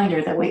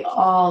reminder that we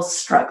all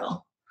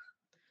struggle.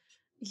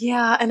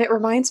 Yeah, and it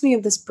reminds me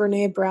of this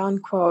Brene Brown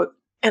quote,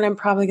 and I'm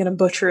probably going to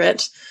butcher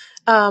it,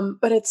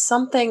 but it's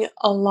something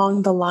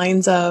along the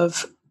lines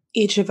of,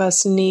 each of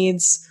us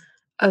needs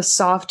a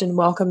soft and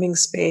welcoming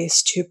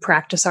space to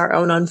practice our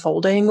own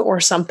unfolding, or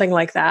something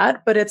like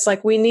that. But it's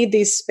like, we need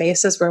these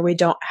spaces where we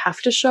don't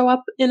have to show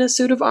up in a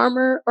suit of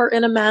armor or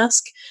in a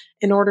mask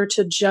in order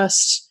to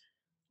just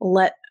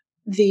let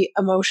the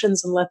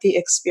emotions and let the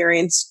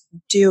experience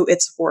do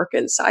its work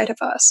inside of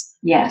us.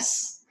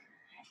 Yes.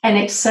 And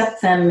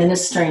accept them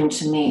ministering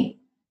to me,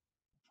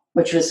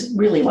 which was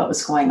really what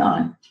was going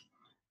on.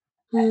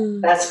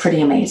 That's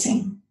pretty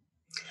amazing.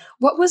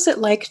 What was it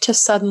like to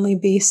suddenly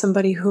be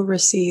somebody who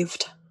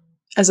received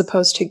as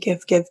opposed to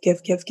give?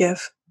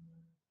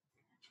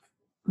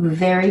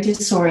 Very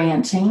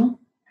disorienting.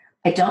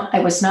 I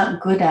was not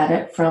good at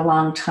it for a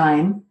long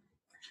time.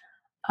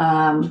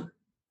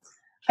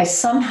 I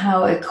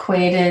somehow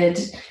equated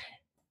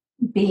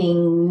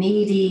being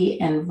needy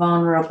and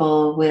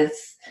vulnerable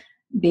with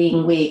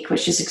being weak,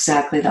 which is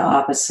exactly the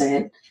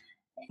opposite.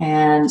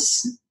 And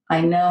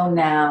I know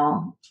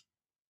now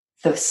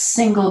the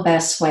single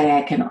best way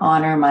I can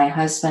honor my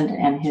husband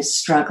and his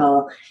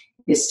struggle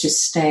is to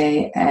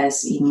stay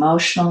as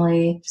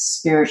emotionally,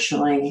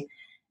 spiritually,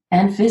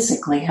 and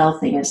physically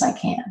healthy as I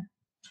can.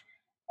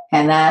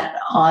 And that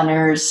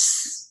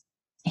honors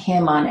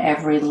him on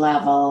every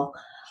level.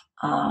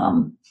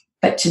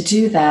 But to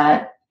do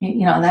that,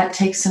 that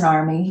takes an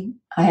army.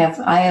 I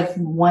have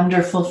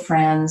wonderful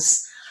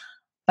friends,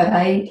 but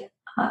I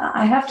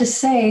have to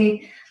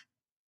say,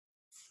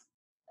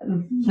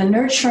 the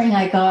nurturing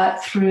I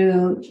got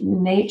through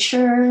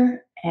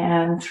nature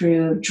and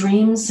through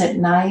dreams at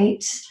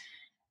night,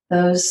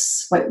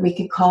 those what we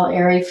could call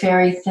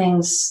airy-fairy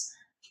things,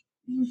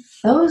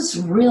 those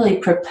really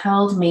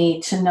propelled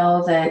me to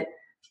know that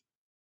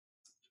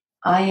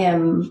I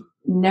am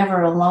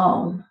never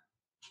alone,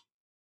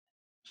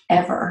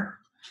 ever.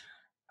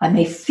 I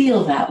may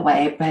feel that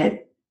way,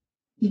 but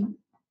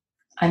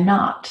I'm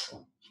not.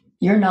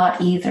 You're not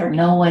either.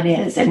 No one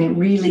is.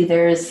 Really,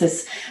 there is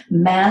this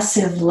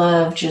massive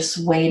love just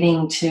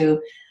waiting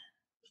to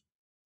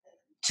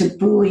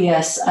buoy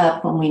us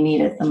up when we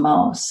need it the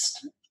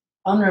most.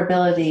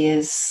 Vulnerability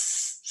is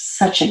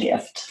such a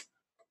gift.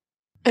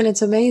 And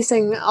it's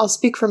amazing. I'll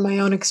speak from my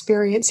own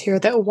experience here,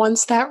 that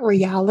once that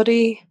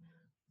reality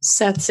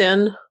sets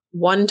in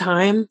one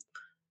time,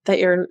 that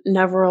you're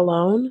never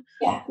alone,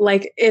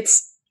 like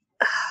it's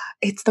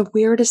the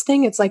weirdest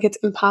thing. It's like, it's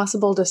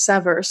impossible to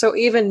sever. So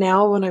even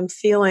now, when I'm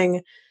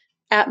feeling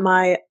at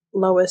my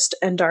lowest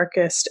and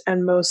darkest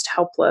and most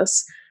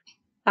helpless,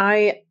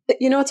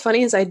 what's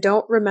funny is I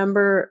don't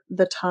remember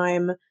the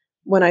time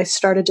when I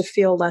started to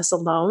feel less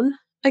alone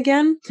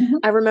again. Mm-hmm.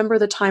 I remember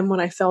the time when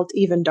I felt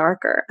even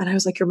darker. And I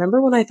was like,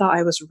 remember when I thought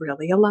I was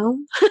really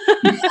alone?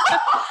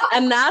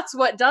 And that's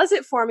what does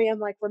it for me. I'm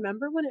like,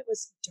 remember when it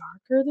was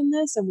darker than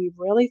this and we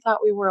really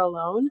thought we were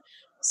alone?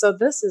 So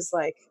this is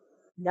like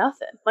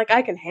nothing. Like,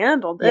 I can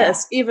handle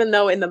this, even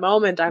though in the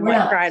moment I'm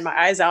crying my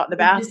eyes out in the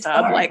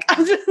bathtub. Like,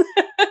 I'm just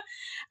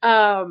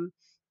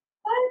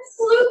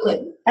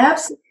Absolutely.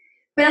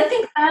 But I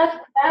think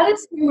that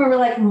is when we were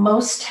like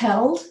most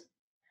held.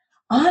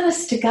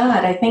 Honest to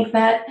God, I think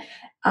that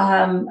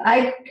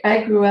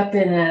I grew up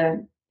in a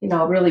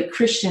really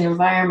Christian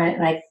environment,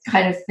 and I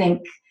kind of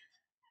think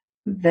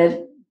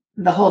that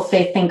the whole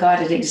faith thing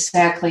got it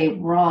exactly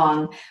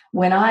wrong.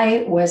 When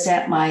I was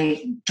at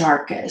my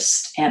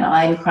darkest and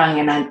I'm crying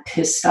and I'm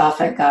pissed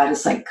off at God,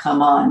 it's like,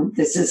 come on,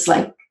 this is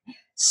like,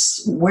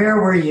 where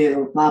were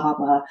you? Blah, blah,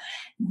 blah.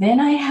 Then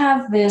I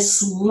have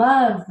this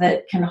love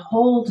that can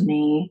hold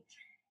me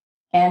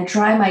and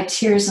dry my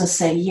tears and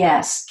say,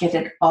 yes, get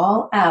it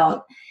all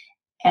out.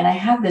 And I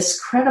have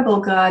this credible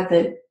God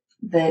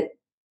that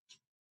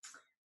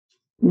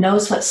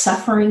knows what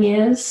suffering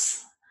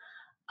is,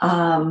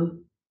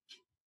 on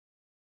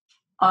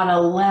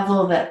a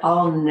level that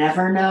I'll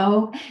never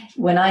know.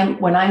 When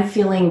I'm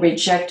feeling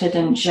rejected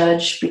and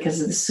judged because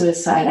of the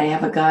suicide, I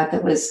have a God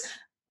that was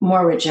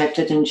more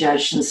rejected and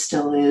judged and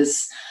still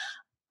is.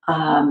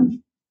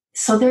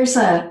 So there's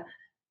a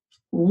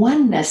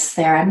oneness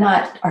there. I'm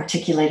not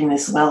articulating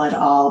this well at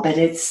all, but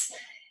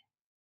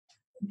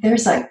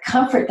there's a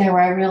comfort there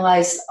where I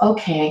realize,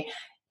 okay,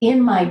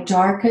 in my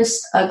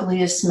darkest,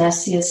 ugliest,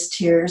 messiest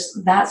tears,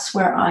 that's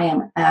where I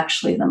am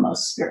actually the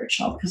most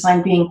spiritual, because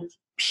I'm being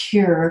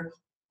pure,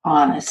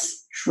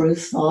 honest,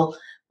 truthful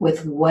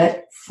with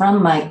what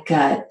from my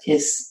gut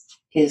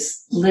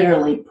is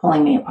literally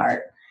pulling me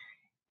apart.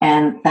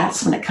 And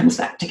that's when it comes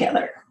back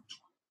together.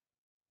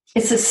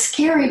 It's a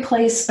scary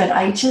place, but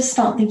I just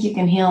don't think you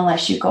can heal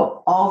unless you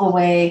go all the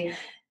way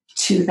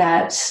to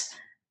that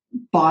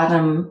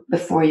bottom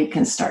before you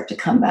can start to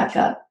come back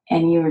up.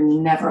 And you're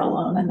never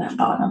alone in that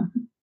bottom.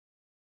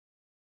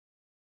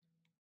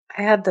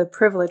 I had the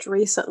privilege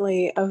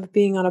recently of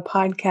being on a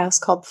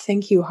podcast called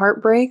Thank You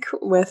Heartbreak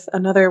with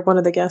another one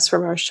of the guests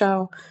from our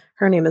show.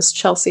 Her name is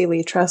Chelsea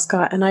Lee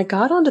Trescott. And I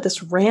got onto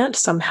this rant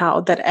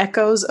somehow that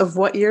echoes of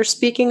what you're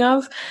speaking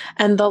of.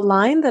 And the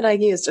line that I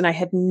used, and I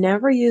had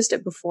never used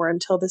it before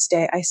until this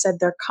day, I said,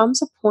 there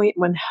comes a point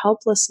when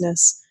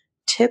helplessness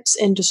tips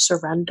into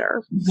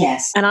surrender.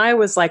 Yes. And I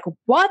was like,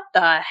 what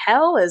the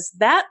hell is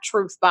that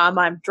truth bomb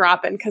I'm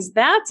dropping? Because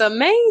that's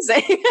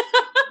amazing.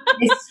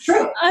 It's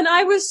true. And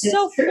I was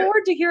so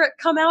floored to hear it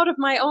come out of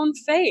my own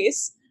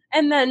face.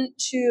 And then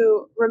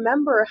to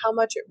remember how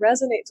much it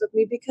resonates with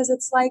me, because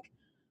it's like,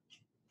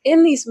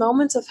 in these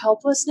moments of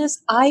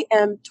helplessness, I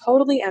am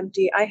totally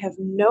empty. I have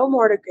no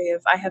more to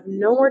give. I have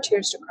no more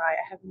tears to cry.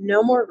 I have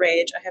no more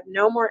rage. I have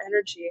no more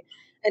energy.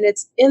 And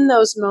it's in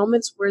those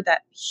moments where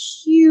that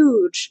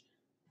huge,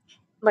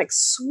 like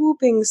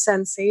swooping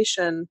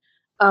sensation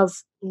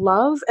of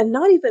love, and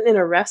not even in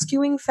a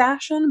rescuing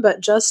fashion,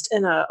 but just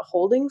in a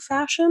holding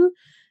fashion,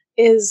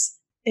 is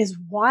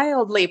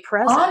wildly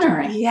present.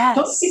 Honoring. Yes.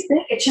 Don't you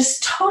think it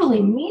just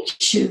totally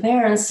meets you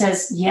there and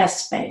says,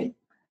 yes, babe,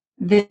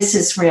 this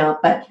is real,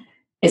 but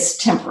it's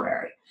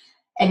temporary.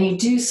 And you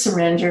do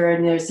surrender,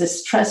 and there's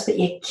this trust, but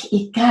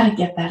you got to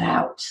get that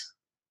out.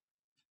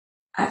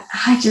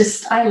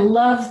 I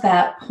love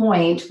that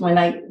point when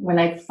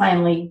I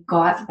finally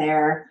got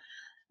there.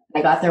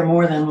 I got there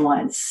more than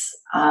once.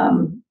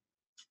 And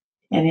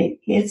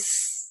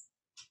it's,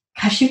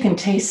 gosh, you can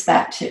taste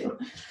that too.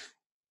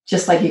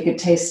 Just like you could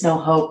taste no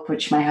hope,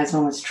 which my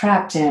husband was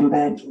trapped in,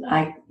 but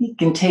you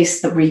can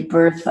taste the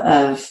rebirth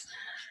of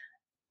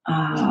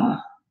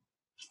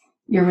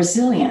your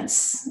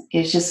resilience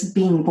is just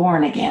being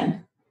born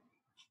again.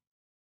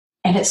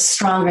 And it's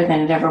stronger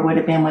than it ever would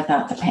have been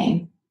without the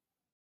pain.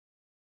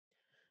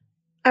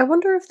 I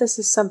wonder if this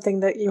is something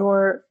that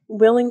you're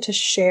willing to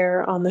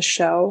share on the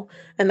show.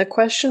 And the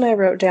question I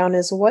wrote down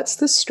is, what's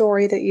the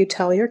story that you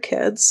tell your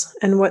kids?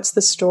 And what's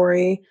the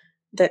story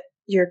that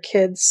your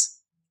kids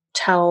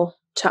tell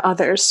to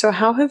others? So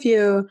how have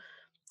you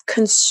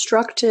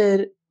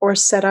constructed or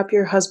set up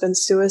your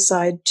husband's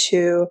suicide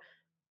to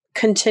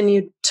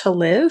continue to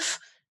live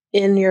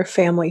in your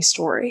family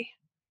story?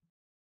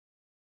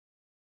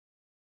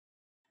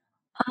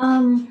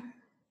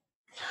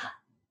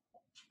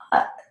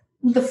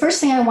 The first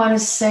thing I want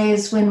to say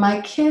is when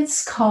my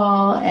kids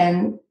call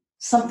and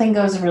something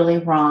goes really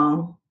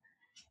wrong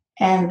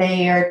and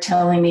they are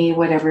telling me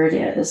whatever it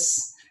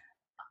is,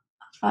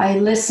 I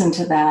listen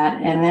to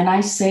that and then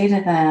I say to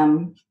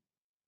them,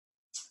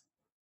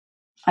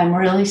 I'm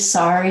really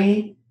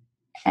sorry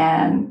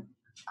and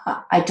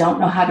I don't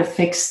know how to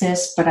fix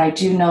this, but I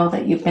do know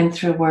that you've been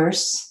through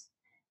worse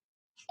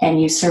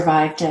and you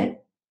survived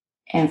it.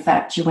 In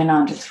fact, you went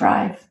on to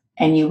thrive,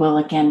 and you will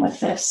again with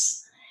this.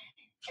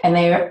 And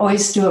they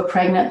always do a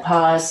pregnant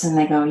pause and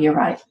they go, you're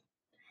right.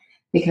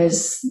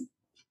 Because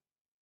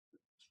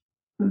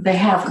they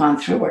have gone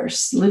through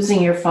worse.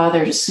 Losing your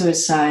father to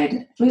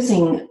suicide,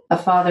 losing a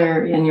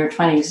father in your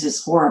 20s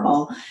is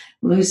horrible.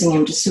 Losing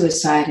him to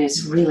suicide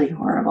is really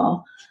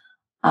horrible.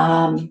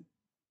 But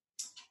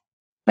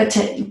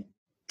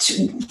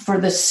for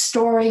the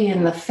story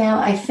and the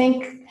family, I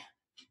think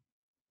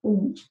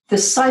the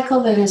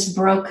cycle that is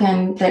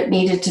broken, that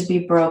needed to be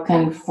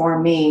broken for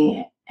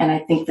me, and I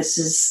think this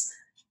is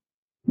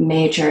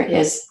major,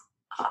 is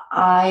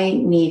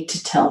I need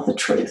to tell the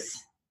truth.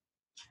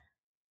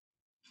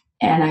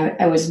 And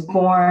I was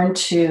born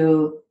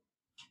to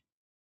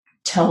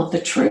tell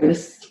the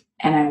truth,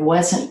 and I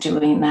wasn't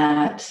doing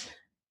that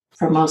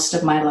for most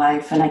of my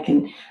life. And I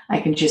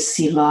can just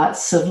see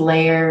lots of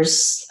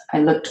layers. I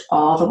looked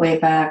all the way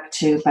back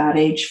to about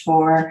age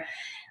 4.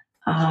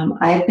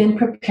 I had been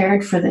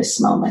prepared for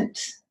this moment,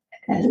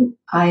 and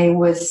I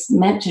was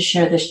meant to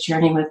share this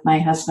journey with my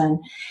husband,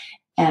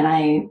 and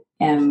I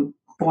am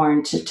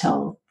born to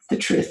tell the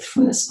truth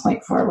from this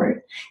point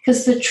forward,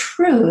 because the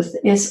truth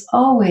is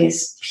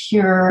always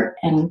pure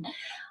and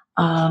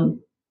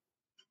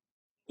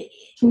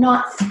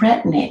not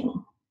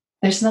threatening.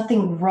 There's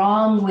nothing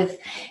wrong with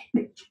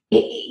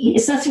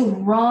it's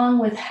nothing wrong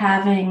with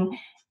having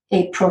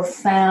a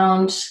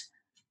profound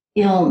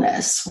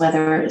illness,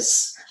 whether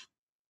it's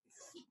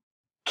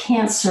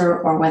cancer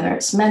or whether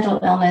it's mental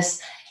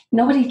illness.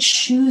 Nobody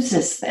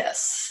chooses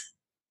this.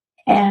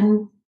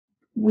 And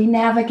we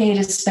navigate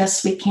as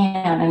best we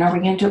can. And are we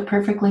going to do it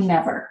perfectly?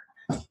 Never.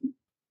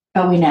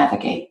 But we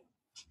navigate.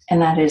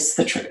 And that is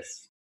the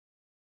truth.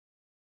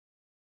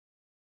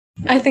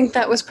 I think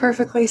that was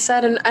perfectly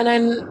said.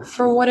 And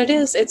for what it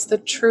is, it's the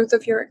truth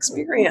of your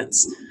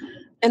experience.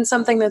 And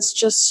something that's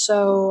just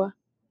so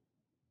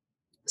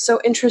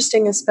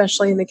interesting,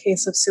 especially in the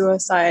case of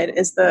suicide,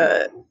 is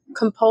the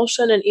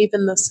compulsion and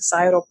even the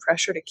societal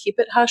pressure to keep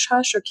it hush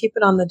hush or keep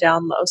it on the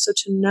down low. So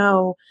to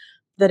know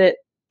that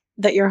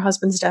your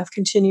husband's death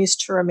continues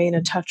to remain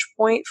a touch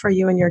point for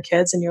you and your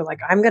kids, and you're like,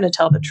 I'm going to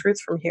tell the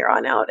truth from here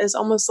on out, is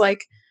almost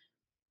like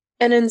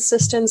an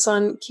insistence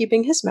on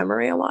keeping his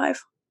memory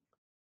alive.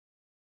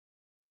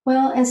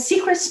 Well, and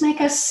secrets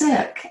make us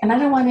sick, and I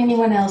don't want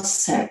anyone else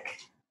sick.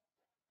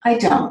 I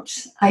don't.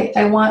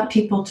 I want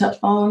people to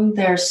own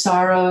their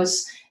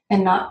sorrows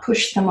and not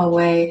push them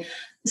away.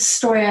 The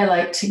story I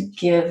like to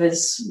give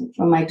is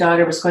when my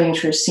daughter was going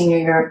into her senior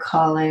year of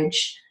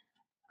college.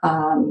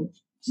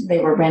 They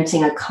were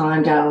renting a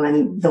condo,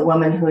 and the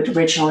woman who had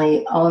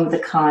originally owned the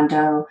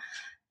condo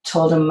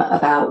told them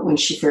about when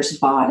she first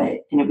bought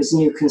it, and it was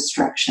new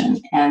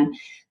construction. And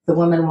the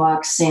woman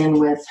walks in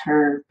with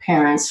her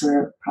parents, who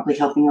are probably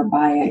helping her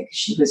buy it because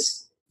she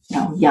was,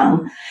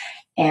 young.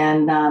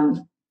 And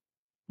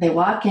they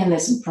walk in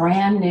this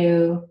brand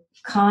new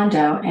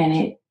condo,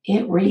 and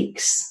it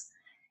reeks.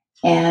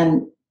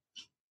 And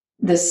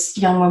this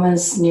young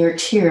woman's near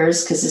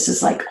tears because this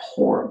is like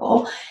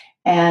horrible.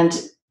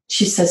 And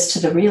she says to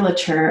the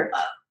realtor,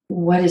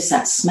 "What is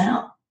that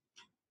smell?"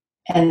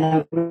 And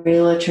the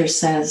realtor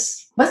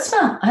says, "What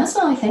smell? I don't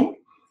smell anything."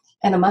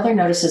 And the mother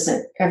notices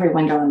that every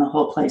window in the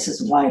whole place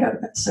is wide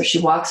open. So she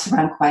walks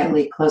around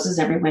quietly, closes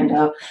every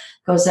window,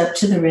 goes up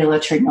to the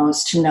realtor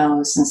nose to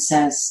nose and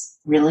says,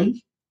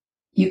 "Really?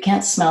 You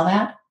can't smell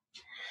that?"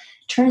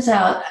 Turns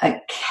out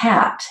a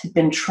cat had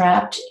been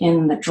trapped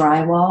in the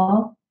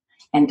drywall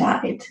and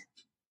died.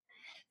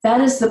 That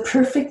is the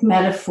perfect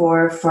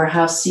metaphor for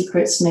how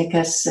secrets make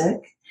us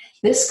sick.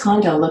 This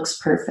condo looks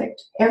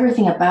perfect.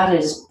 Everything about it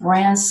is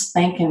brand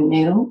spanking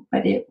new,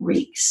 but it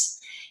reeks.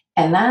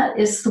 And that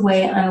is the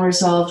way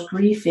unresolved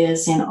grief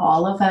is in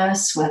all of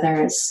us,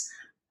 whether it's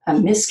a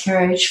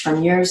miscarriage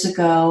from years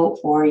ago,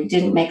 or you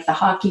didn't make the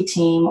hockey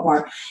team,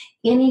 or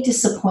any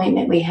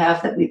disappointment we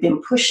have that we've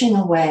been pushing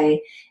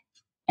away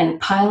and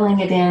piling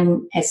it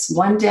in as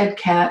one dead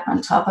cat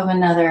on top of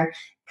another,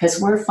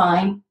 because we're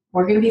fine,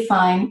 we're going to be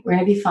fine, we're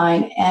going to be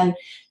fine. And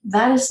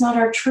that is not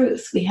our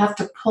truth. We have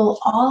to pull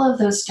all of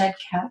those dead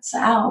cats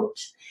out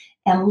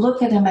and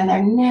look at them, and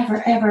they're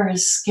never, ever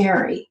as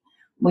scary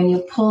when you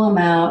pull them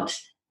out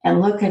and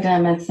look at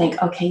them and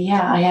think, okay,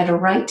 yeah, I had a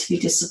right to be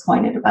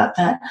disappointed about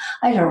that.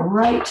 I had a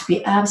right to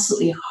be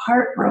absolutely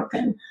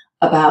heartbroken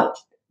about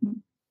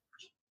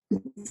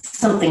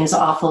something as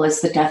awful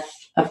as the death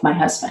of my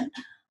husband.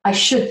 I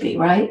should be,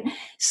 right?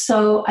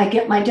 So I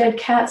get my dead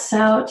cats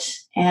out,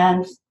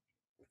 and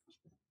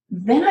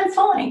then I'm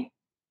fine.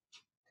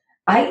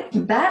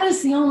 That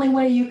is the only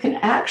way you can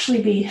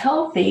actually be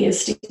healthy,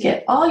 is to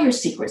get all your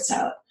secrets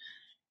out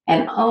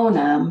and own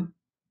them,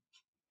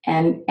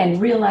 and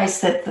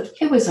realize that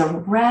it was a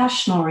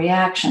rational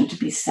reaction to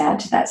be sad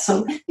to that.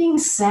 So being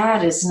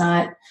sad is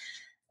not,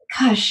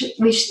 gosh,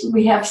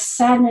 we have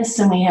sadness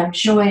and we have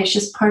joy. It's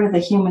just part of the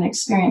human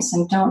experience,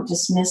 and don't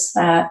dismiss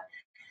that.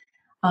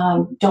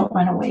 Don't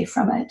run away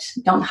from it.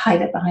 Don't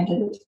hide it behind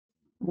a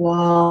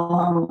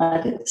wall and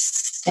let it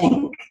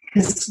stink.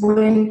 Because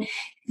when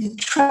the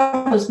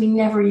trouble is, we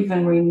never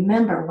even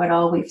remember what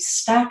all we've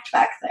stacked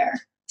back there.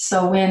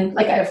 So when,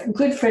 like, a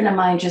good friend of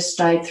mine just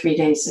died 3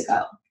 days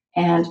ago.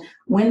 And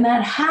when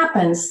that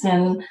happens,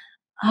 then,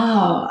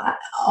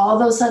 all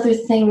those other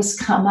things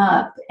come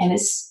up. And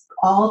it's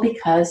all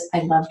because I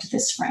loved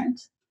this friend.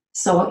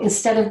 So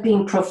instead of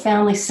being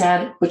profoundly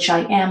sad, which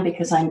I am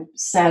because I'm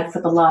sad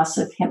for the loss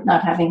of him,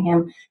 not having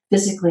him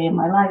physically in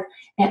my life,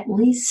 at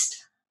least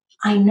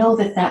I know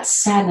that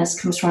sadness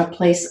comes from a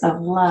place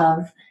of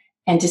love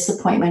and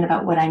disappointment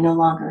about what I no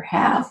longer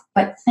have.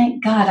 But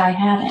thank God I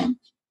had him.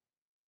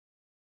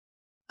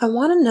 I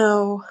want to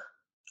know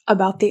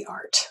about the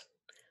art.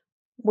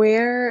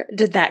 Where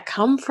did that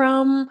come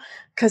from?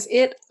 Because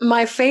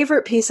my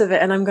favorite piece of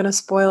it, and I'm going to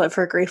spoil it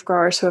for grief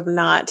growers who have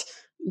not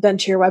been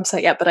to your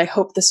website yet, but I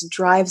hope this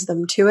drives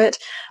them to it.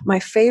 My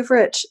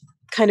favorite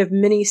kind of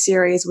mini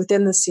series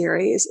within the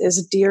series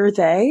is Dear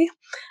They.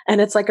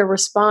 And it's like a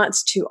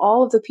response to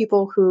all of the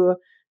people who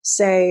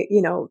say,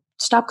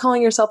 stop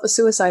calling yourself a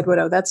suicide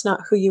widow. That's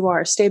not who you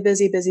are. Stay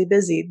busy, busy,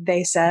 busy,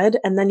 they said.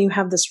 And then you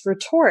have this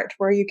retort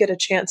where you get a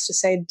chance to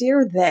say,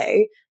 Dear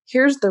They,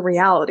 here's the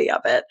reality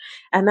of it.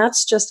 And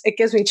that's just, it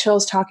gives me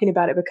chills talking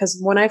about it, because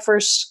when I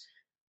first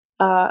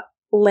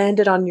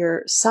landed on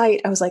your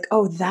site, I was like,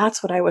 oh,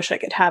 that's what I wish I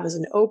could have, is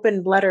an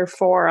open letter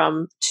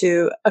forum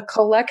to a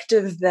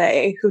collective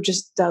they who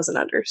just doesn't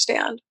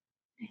understand.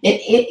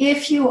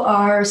 If you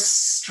are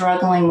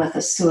struggling with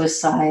a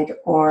suicide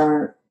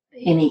or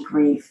any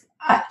grief,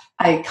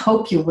 I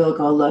hope you will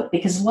go look,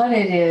 because what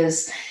it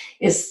is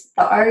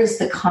the art is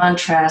the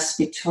contrast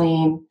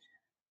between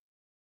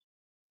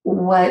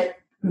what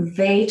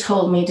they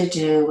told me to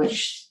do,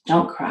 which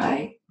don't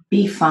cry,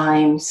 be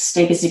fine,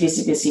 stay busy,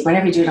 busy, busy.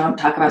 Whatever you do, don't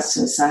talk about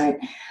suicide,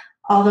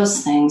 all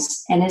those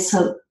things. And it's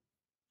a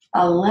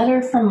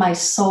letter from my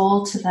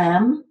soul to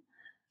them,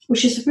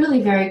 which is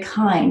really very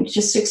kind,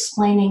 just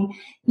explaining,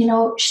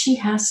 she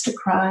has to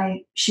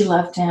cry. She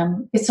loved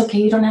him. It's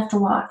okay. You don't have to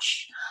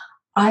watch.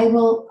 I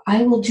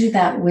will do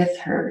that with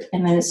her.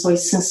 And then it's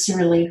always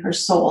sincerely her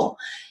soul.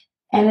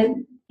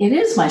 And it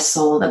is my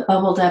soul that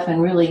bubbled up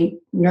and really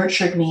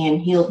nurtured me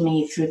and healed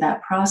me through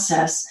that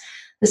process.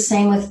 The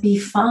same with Be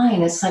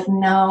Fine. It's like,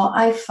 no,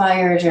 I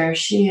fired her.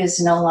 She is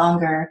no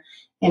longer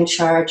in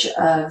charge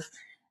of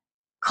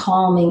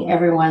calming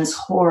everyone's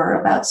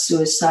horror about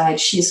suicide.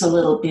 She's a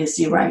little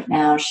busy right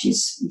now.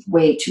 She's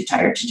way too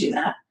tired to do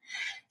that.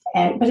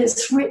 But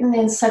it's written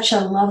in such a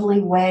lovely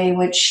way,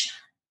 which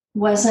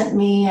wasn't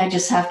me, I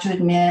just have to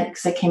admit,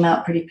 because I came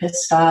out pretty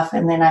pissed off,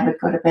 and then I would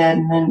go to bed,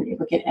 and then it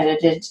would get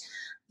edited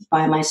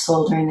by my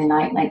soul during the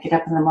night, and I'd get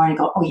up in the morning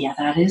and go, oh yeah,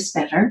 that is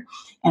better.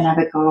 And I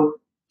would go,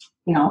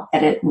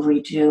 edit and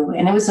redo.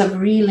 And it was a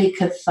really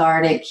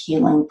cathartic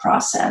healing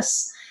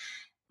process.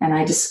 And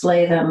I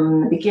display them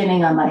in the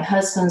beginning on my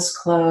husband's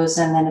clothes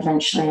and then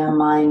eventually on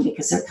mine,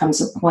 because there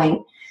comes a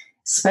point,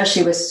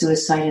 especially with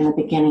suicide in the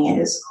beginning, it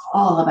is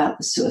all about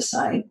the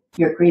suicide.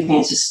 Your grieving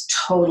is just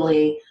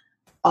totally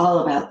all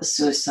about the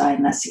suicide.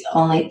 And that's the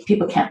only,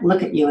 people can't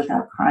look at you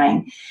without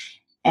crying.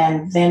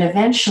 And then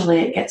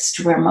eventually it gets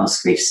to where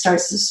most grief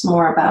starts. It's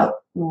more about,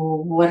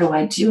 well, what do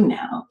I do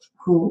now?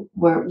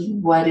 What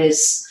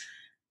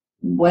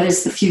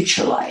is the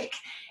future like?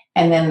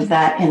 And then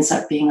that ends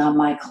up being on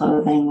my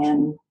clothing.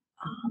 And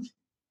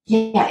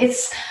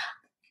it's,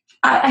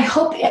 I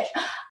hope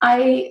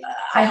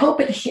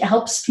it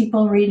helps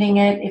people reading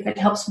it. If it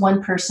helps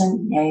one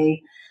person,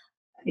 yay.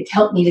 It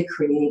helped me to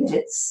create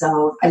it.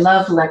 So I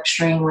love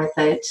lecturing with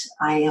it.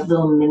 I have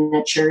little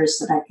miniatures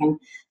that I can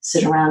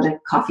sit around a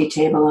coffee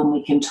table and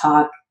we can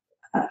talk.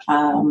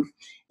 And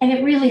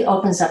it really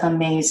opens up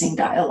amazing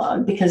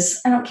dialogue,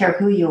 because I don't care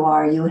who you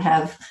are, you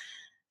have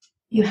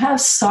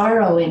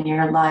sorrow in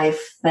your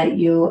life that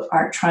you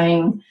are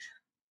trying,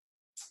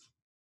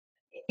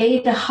 A,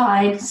 to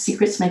hide.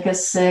 Secrets make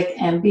us sick,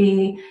 and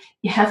B,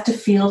 you have to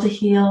feel to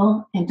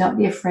heal, and don't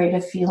be afraid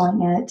of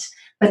feeling it.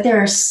 But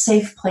there are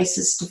safe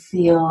places to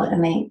feel,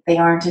 and they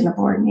aren't in a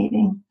board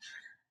meeting.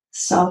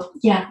 So,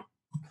 yeah.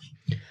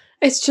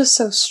 It's just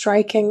so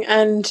striking.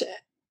 And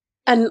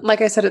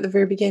like I said at the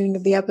very beginning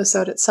of the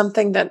episode, it's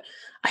something that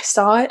I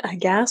saw it, I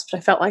gasped, I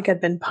felt like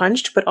I'd been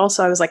punched, but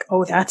also I was like,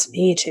 oh, that's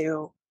me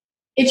too.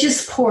 It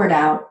just poured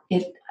out.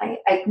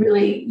 I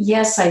really,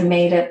 yes, I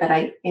made it, but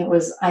I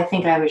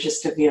think I was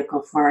just a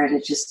vehicle for it.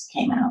 It just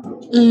came out.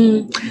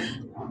 And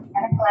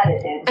I'm glad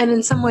it did. And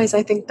in some ways,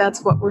 I think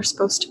that's what we're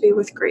supposed to be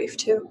with grief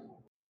too.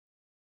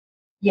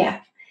 Yeah.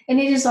 And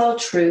it is all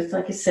truth.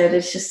 Like I said,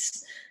 it's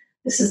just,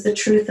 this is the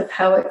truth of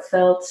how it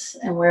felt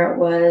and where it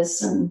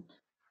was. And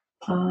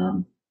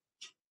then,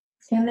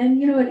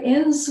 it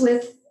ends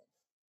with,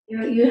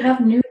 you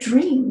have new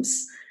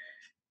dreams,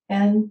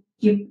 and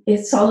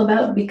it's all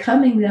about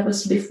becoming. That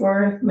was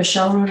before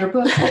Michelle wrote her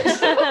book.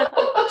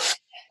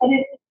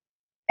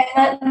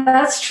 and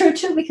that's true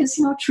too, because,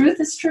 truth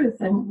is truth,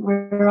 and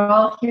we're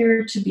all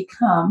here to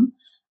become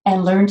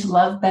and learn to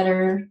love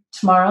better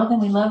tomorrow than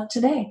we love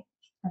today.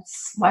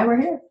 That's why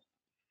we're here.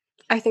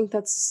 I think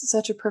that's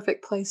such a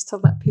perfect place to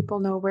let people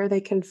know where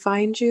they can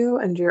find you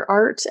and your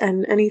art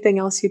and anything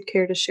else you'd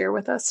care to share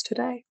with us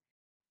today.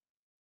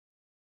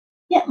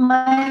 Yeah,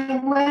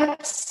 my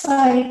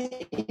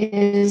website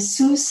is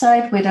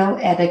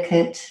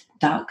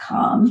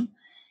suicidewidow.etiquette.com.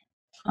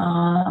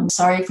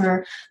 Sorry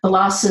for the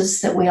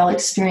losses that we all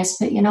experience,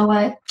 but you know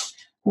what?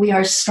 We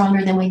are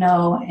stronger than we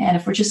know. And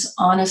if we're just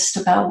honest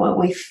about what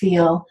we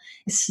feel,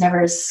 it's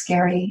never as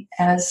scary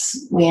as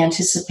we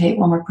anticipate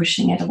when we're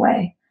pushing it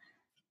away.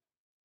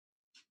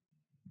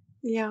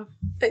 Yeah,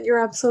 you're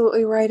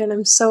absolutely right. And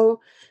I'm so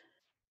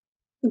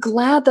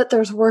glad that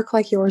there's work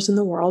like yours in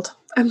the world.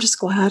 I'm just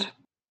glad.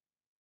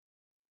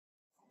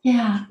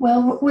 Yeah,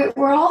 well,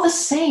 we're all the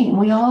same.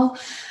 No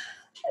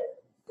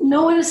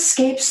one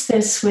escapes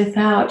this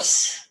without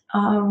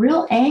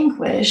real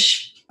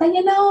anguish. But,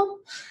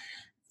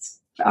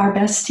 our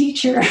best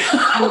teacher.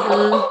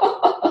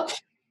 Mm-hmm.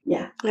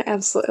 Yeah. I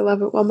absolutely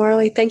love it. Well,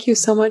 Marlie, thank you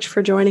so much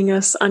for joining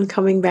us on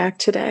Coming Back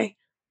today.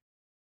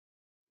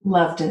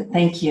 Loved it.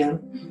 Thank you.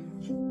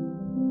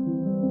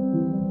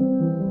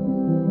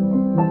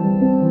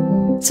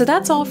 So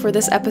that's all for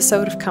this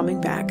episode of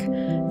Coming Back.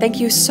 Thank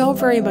you so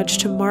very much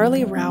to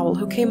Marlie Rowell,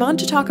 who came on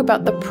to talk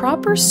about the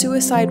proper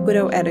suicide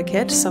widow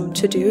etiquette, some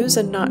to-dos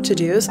and not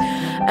to-dos,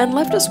 and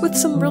left us with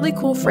some really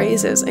cool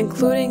phrases,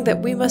 including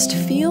that we must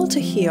feel to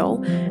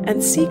heal,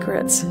 and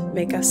secrets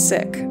make us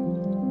sick.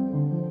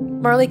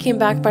 Marlie came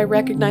back by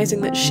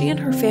recognizing that she and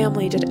her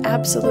family did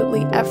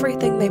absolutely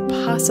everything they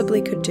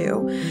possibly could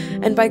do,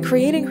 and by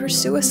creating her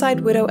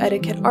Suicide Widow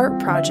Etiquette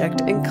art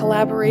project in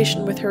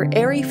collaboration with her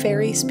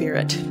airy-fairy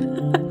spirit.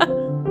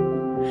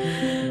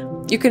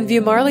 You can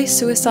view Marlie's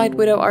Suicide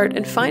Widow art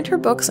and find her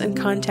books and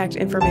contact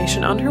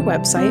information on her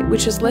website,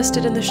 which is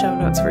listed in the show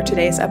notes for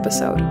today's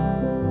episode.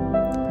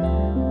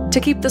 To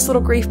keep this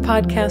little grief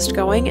podcast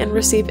going and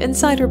receive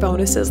insider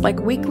bonuses like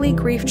weekly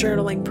grief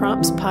journaling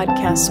prompts,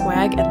 podcast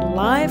swag, and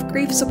live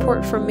grief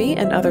support from me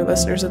and other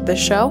listeners of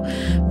this show,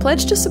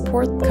 pledge to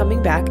support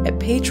Coming Back at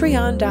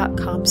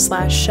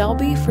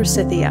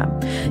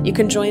patreon.com/ShelbyForsythia. You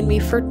can join me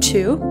for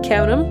two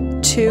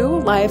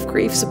live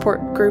grief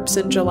support groups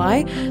in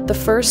July, the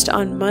first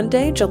on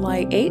Monday,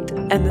 July 8th,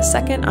 and the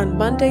second on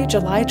Monday,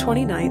 July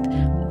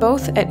 29th,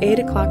 both at 8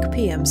 o'clock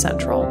p.m.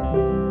 Central.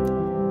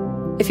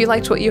 If you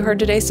liked what you heard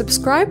today,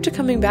 subscribe to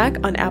Coming Back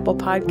on Apple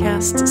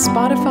Podcasts,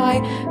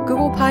 Spotify,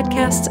 Google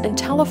Podcasts, and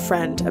tell a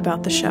friend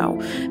about the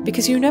show,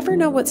 because you never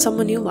know what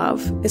someone you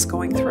love is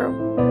going through.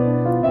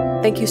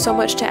 Thank you so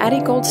much to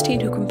Addie Goldstein,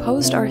 who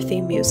composed our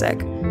theme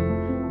music.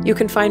 You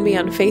can find me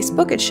on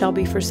Facebook at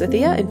Shelby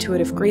Forsythia,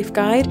 Intuitive Grief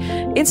Guide,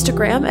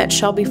 Instagram at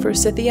Shelby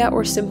Forsythia,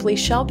 or simply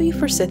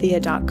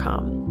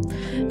shelbyforsythia.com.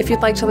 If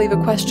you'd like to leave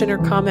a question or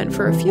comment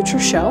for a future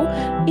show,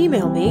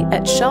 email me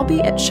at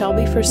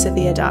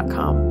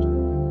shelby@shelbyforsythia.com.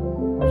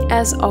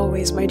 As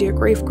always, my dear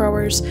grief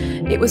growers,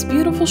 it was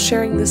beautiful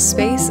sharing this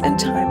space and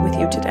time with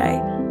you today.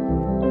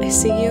 I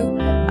see you,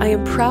 I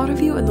am proud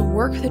of you and the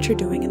work that you're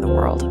doing in the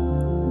world,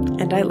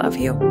 and I love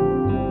you.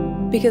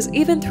 Because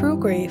even through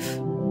grief,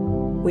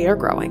 we are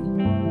growing.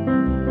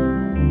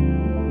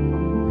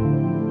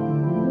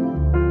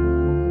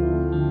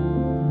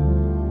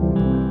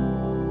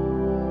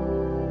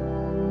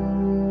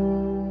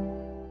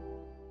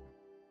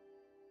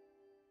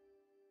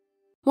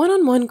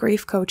 One-on-one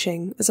grief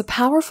coaching is a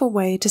powerful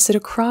way to sit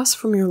across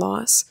from your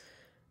loss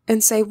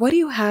and say, what do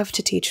you have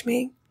to teach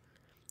me?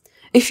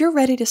 If you're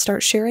ready to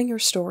start sharing your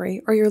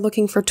story, or you're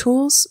looking for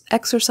tools,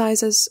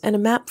 exercises, and a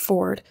map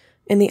forward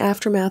in the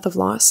aftermath of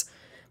loss,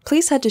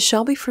 please head to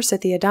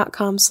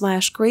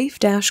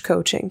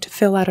shelbyforsythia.com/grief-coaching to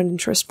fill out an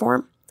interest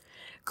form.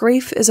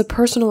 Grief is a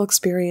personal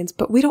experience,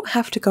 but we don't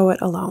have to go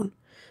it alone.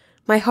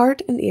 My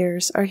heart and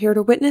ears are here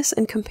to witness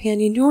and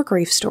companion your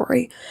grief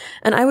story,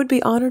 and I would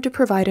be honored to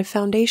provide a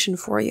foundation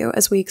for you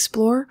as we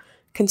explore,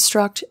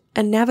 construct,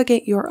 and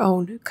navigate your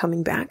own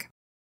coming back.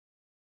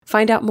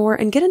 Find out more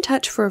and get in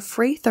touch for a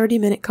free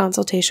 30-minute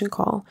consultation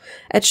call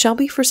at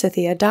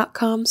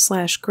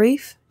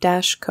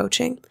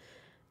shelbyforsythia.com/grief-coaching.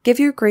 Give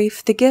your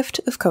grief the gift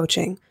of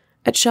coaching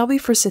at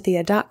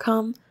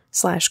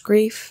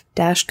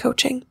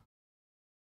shelbyforsythia.com/grief-coaching.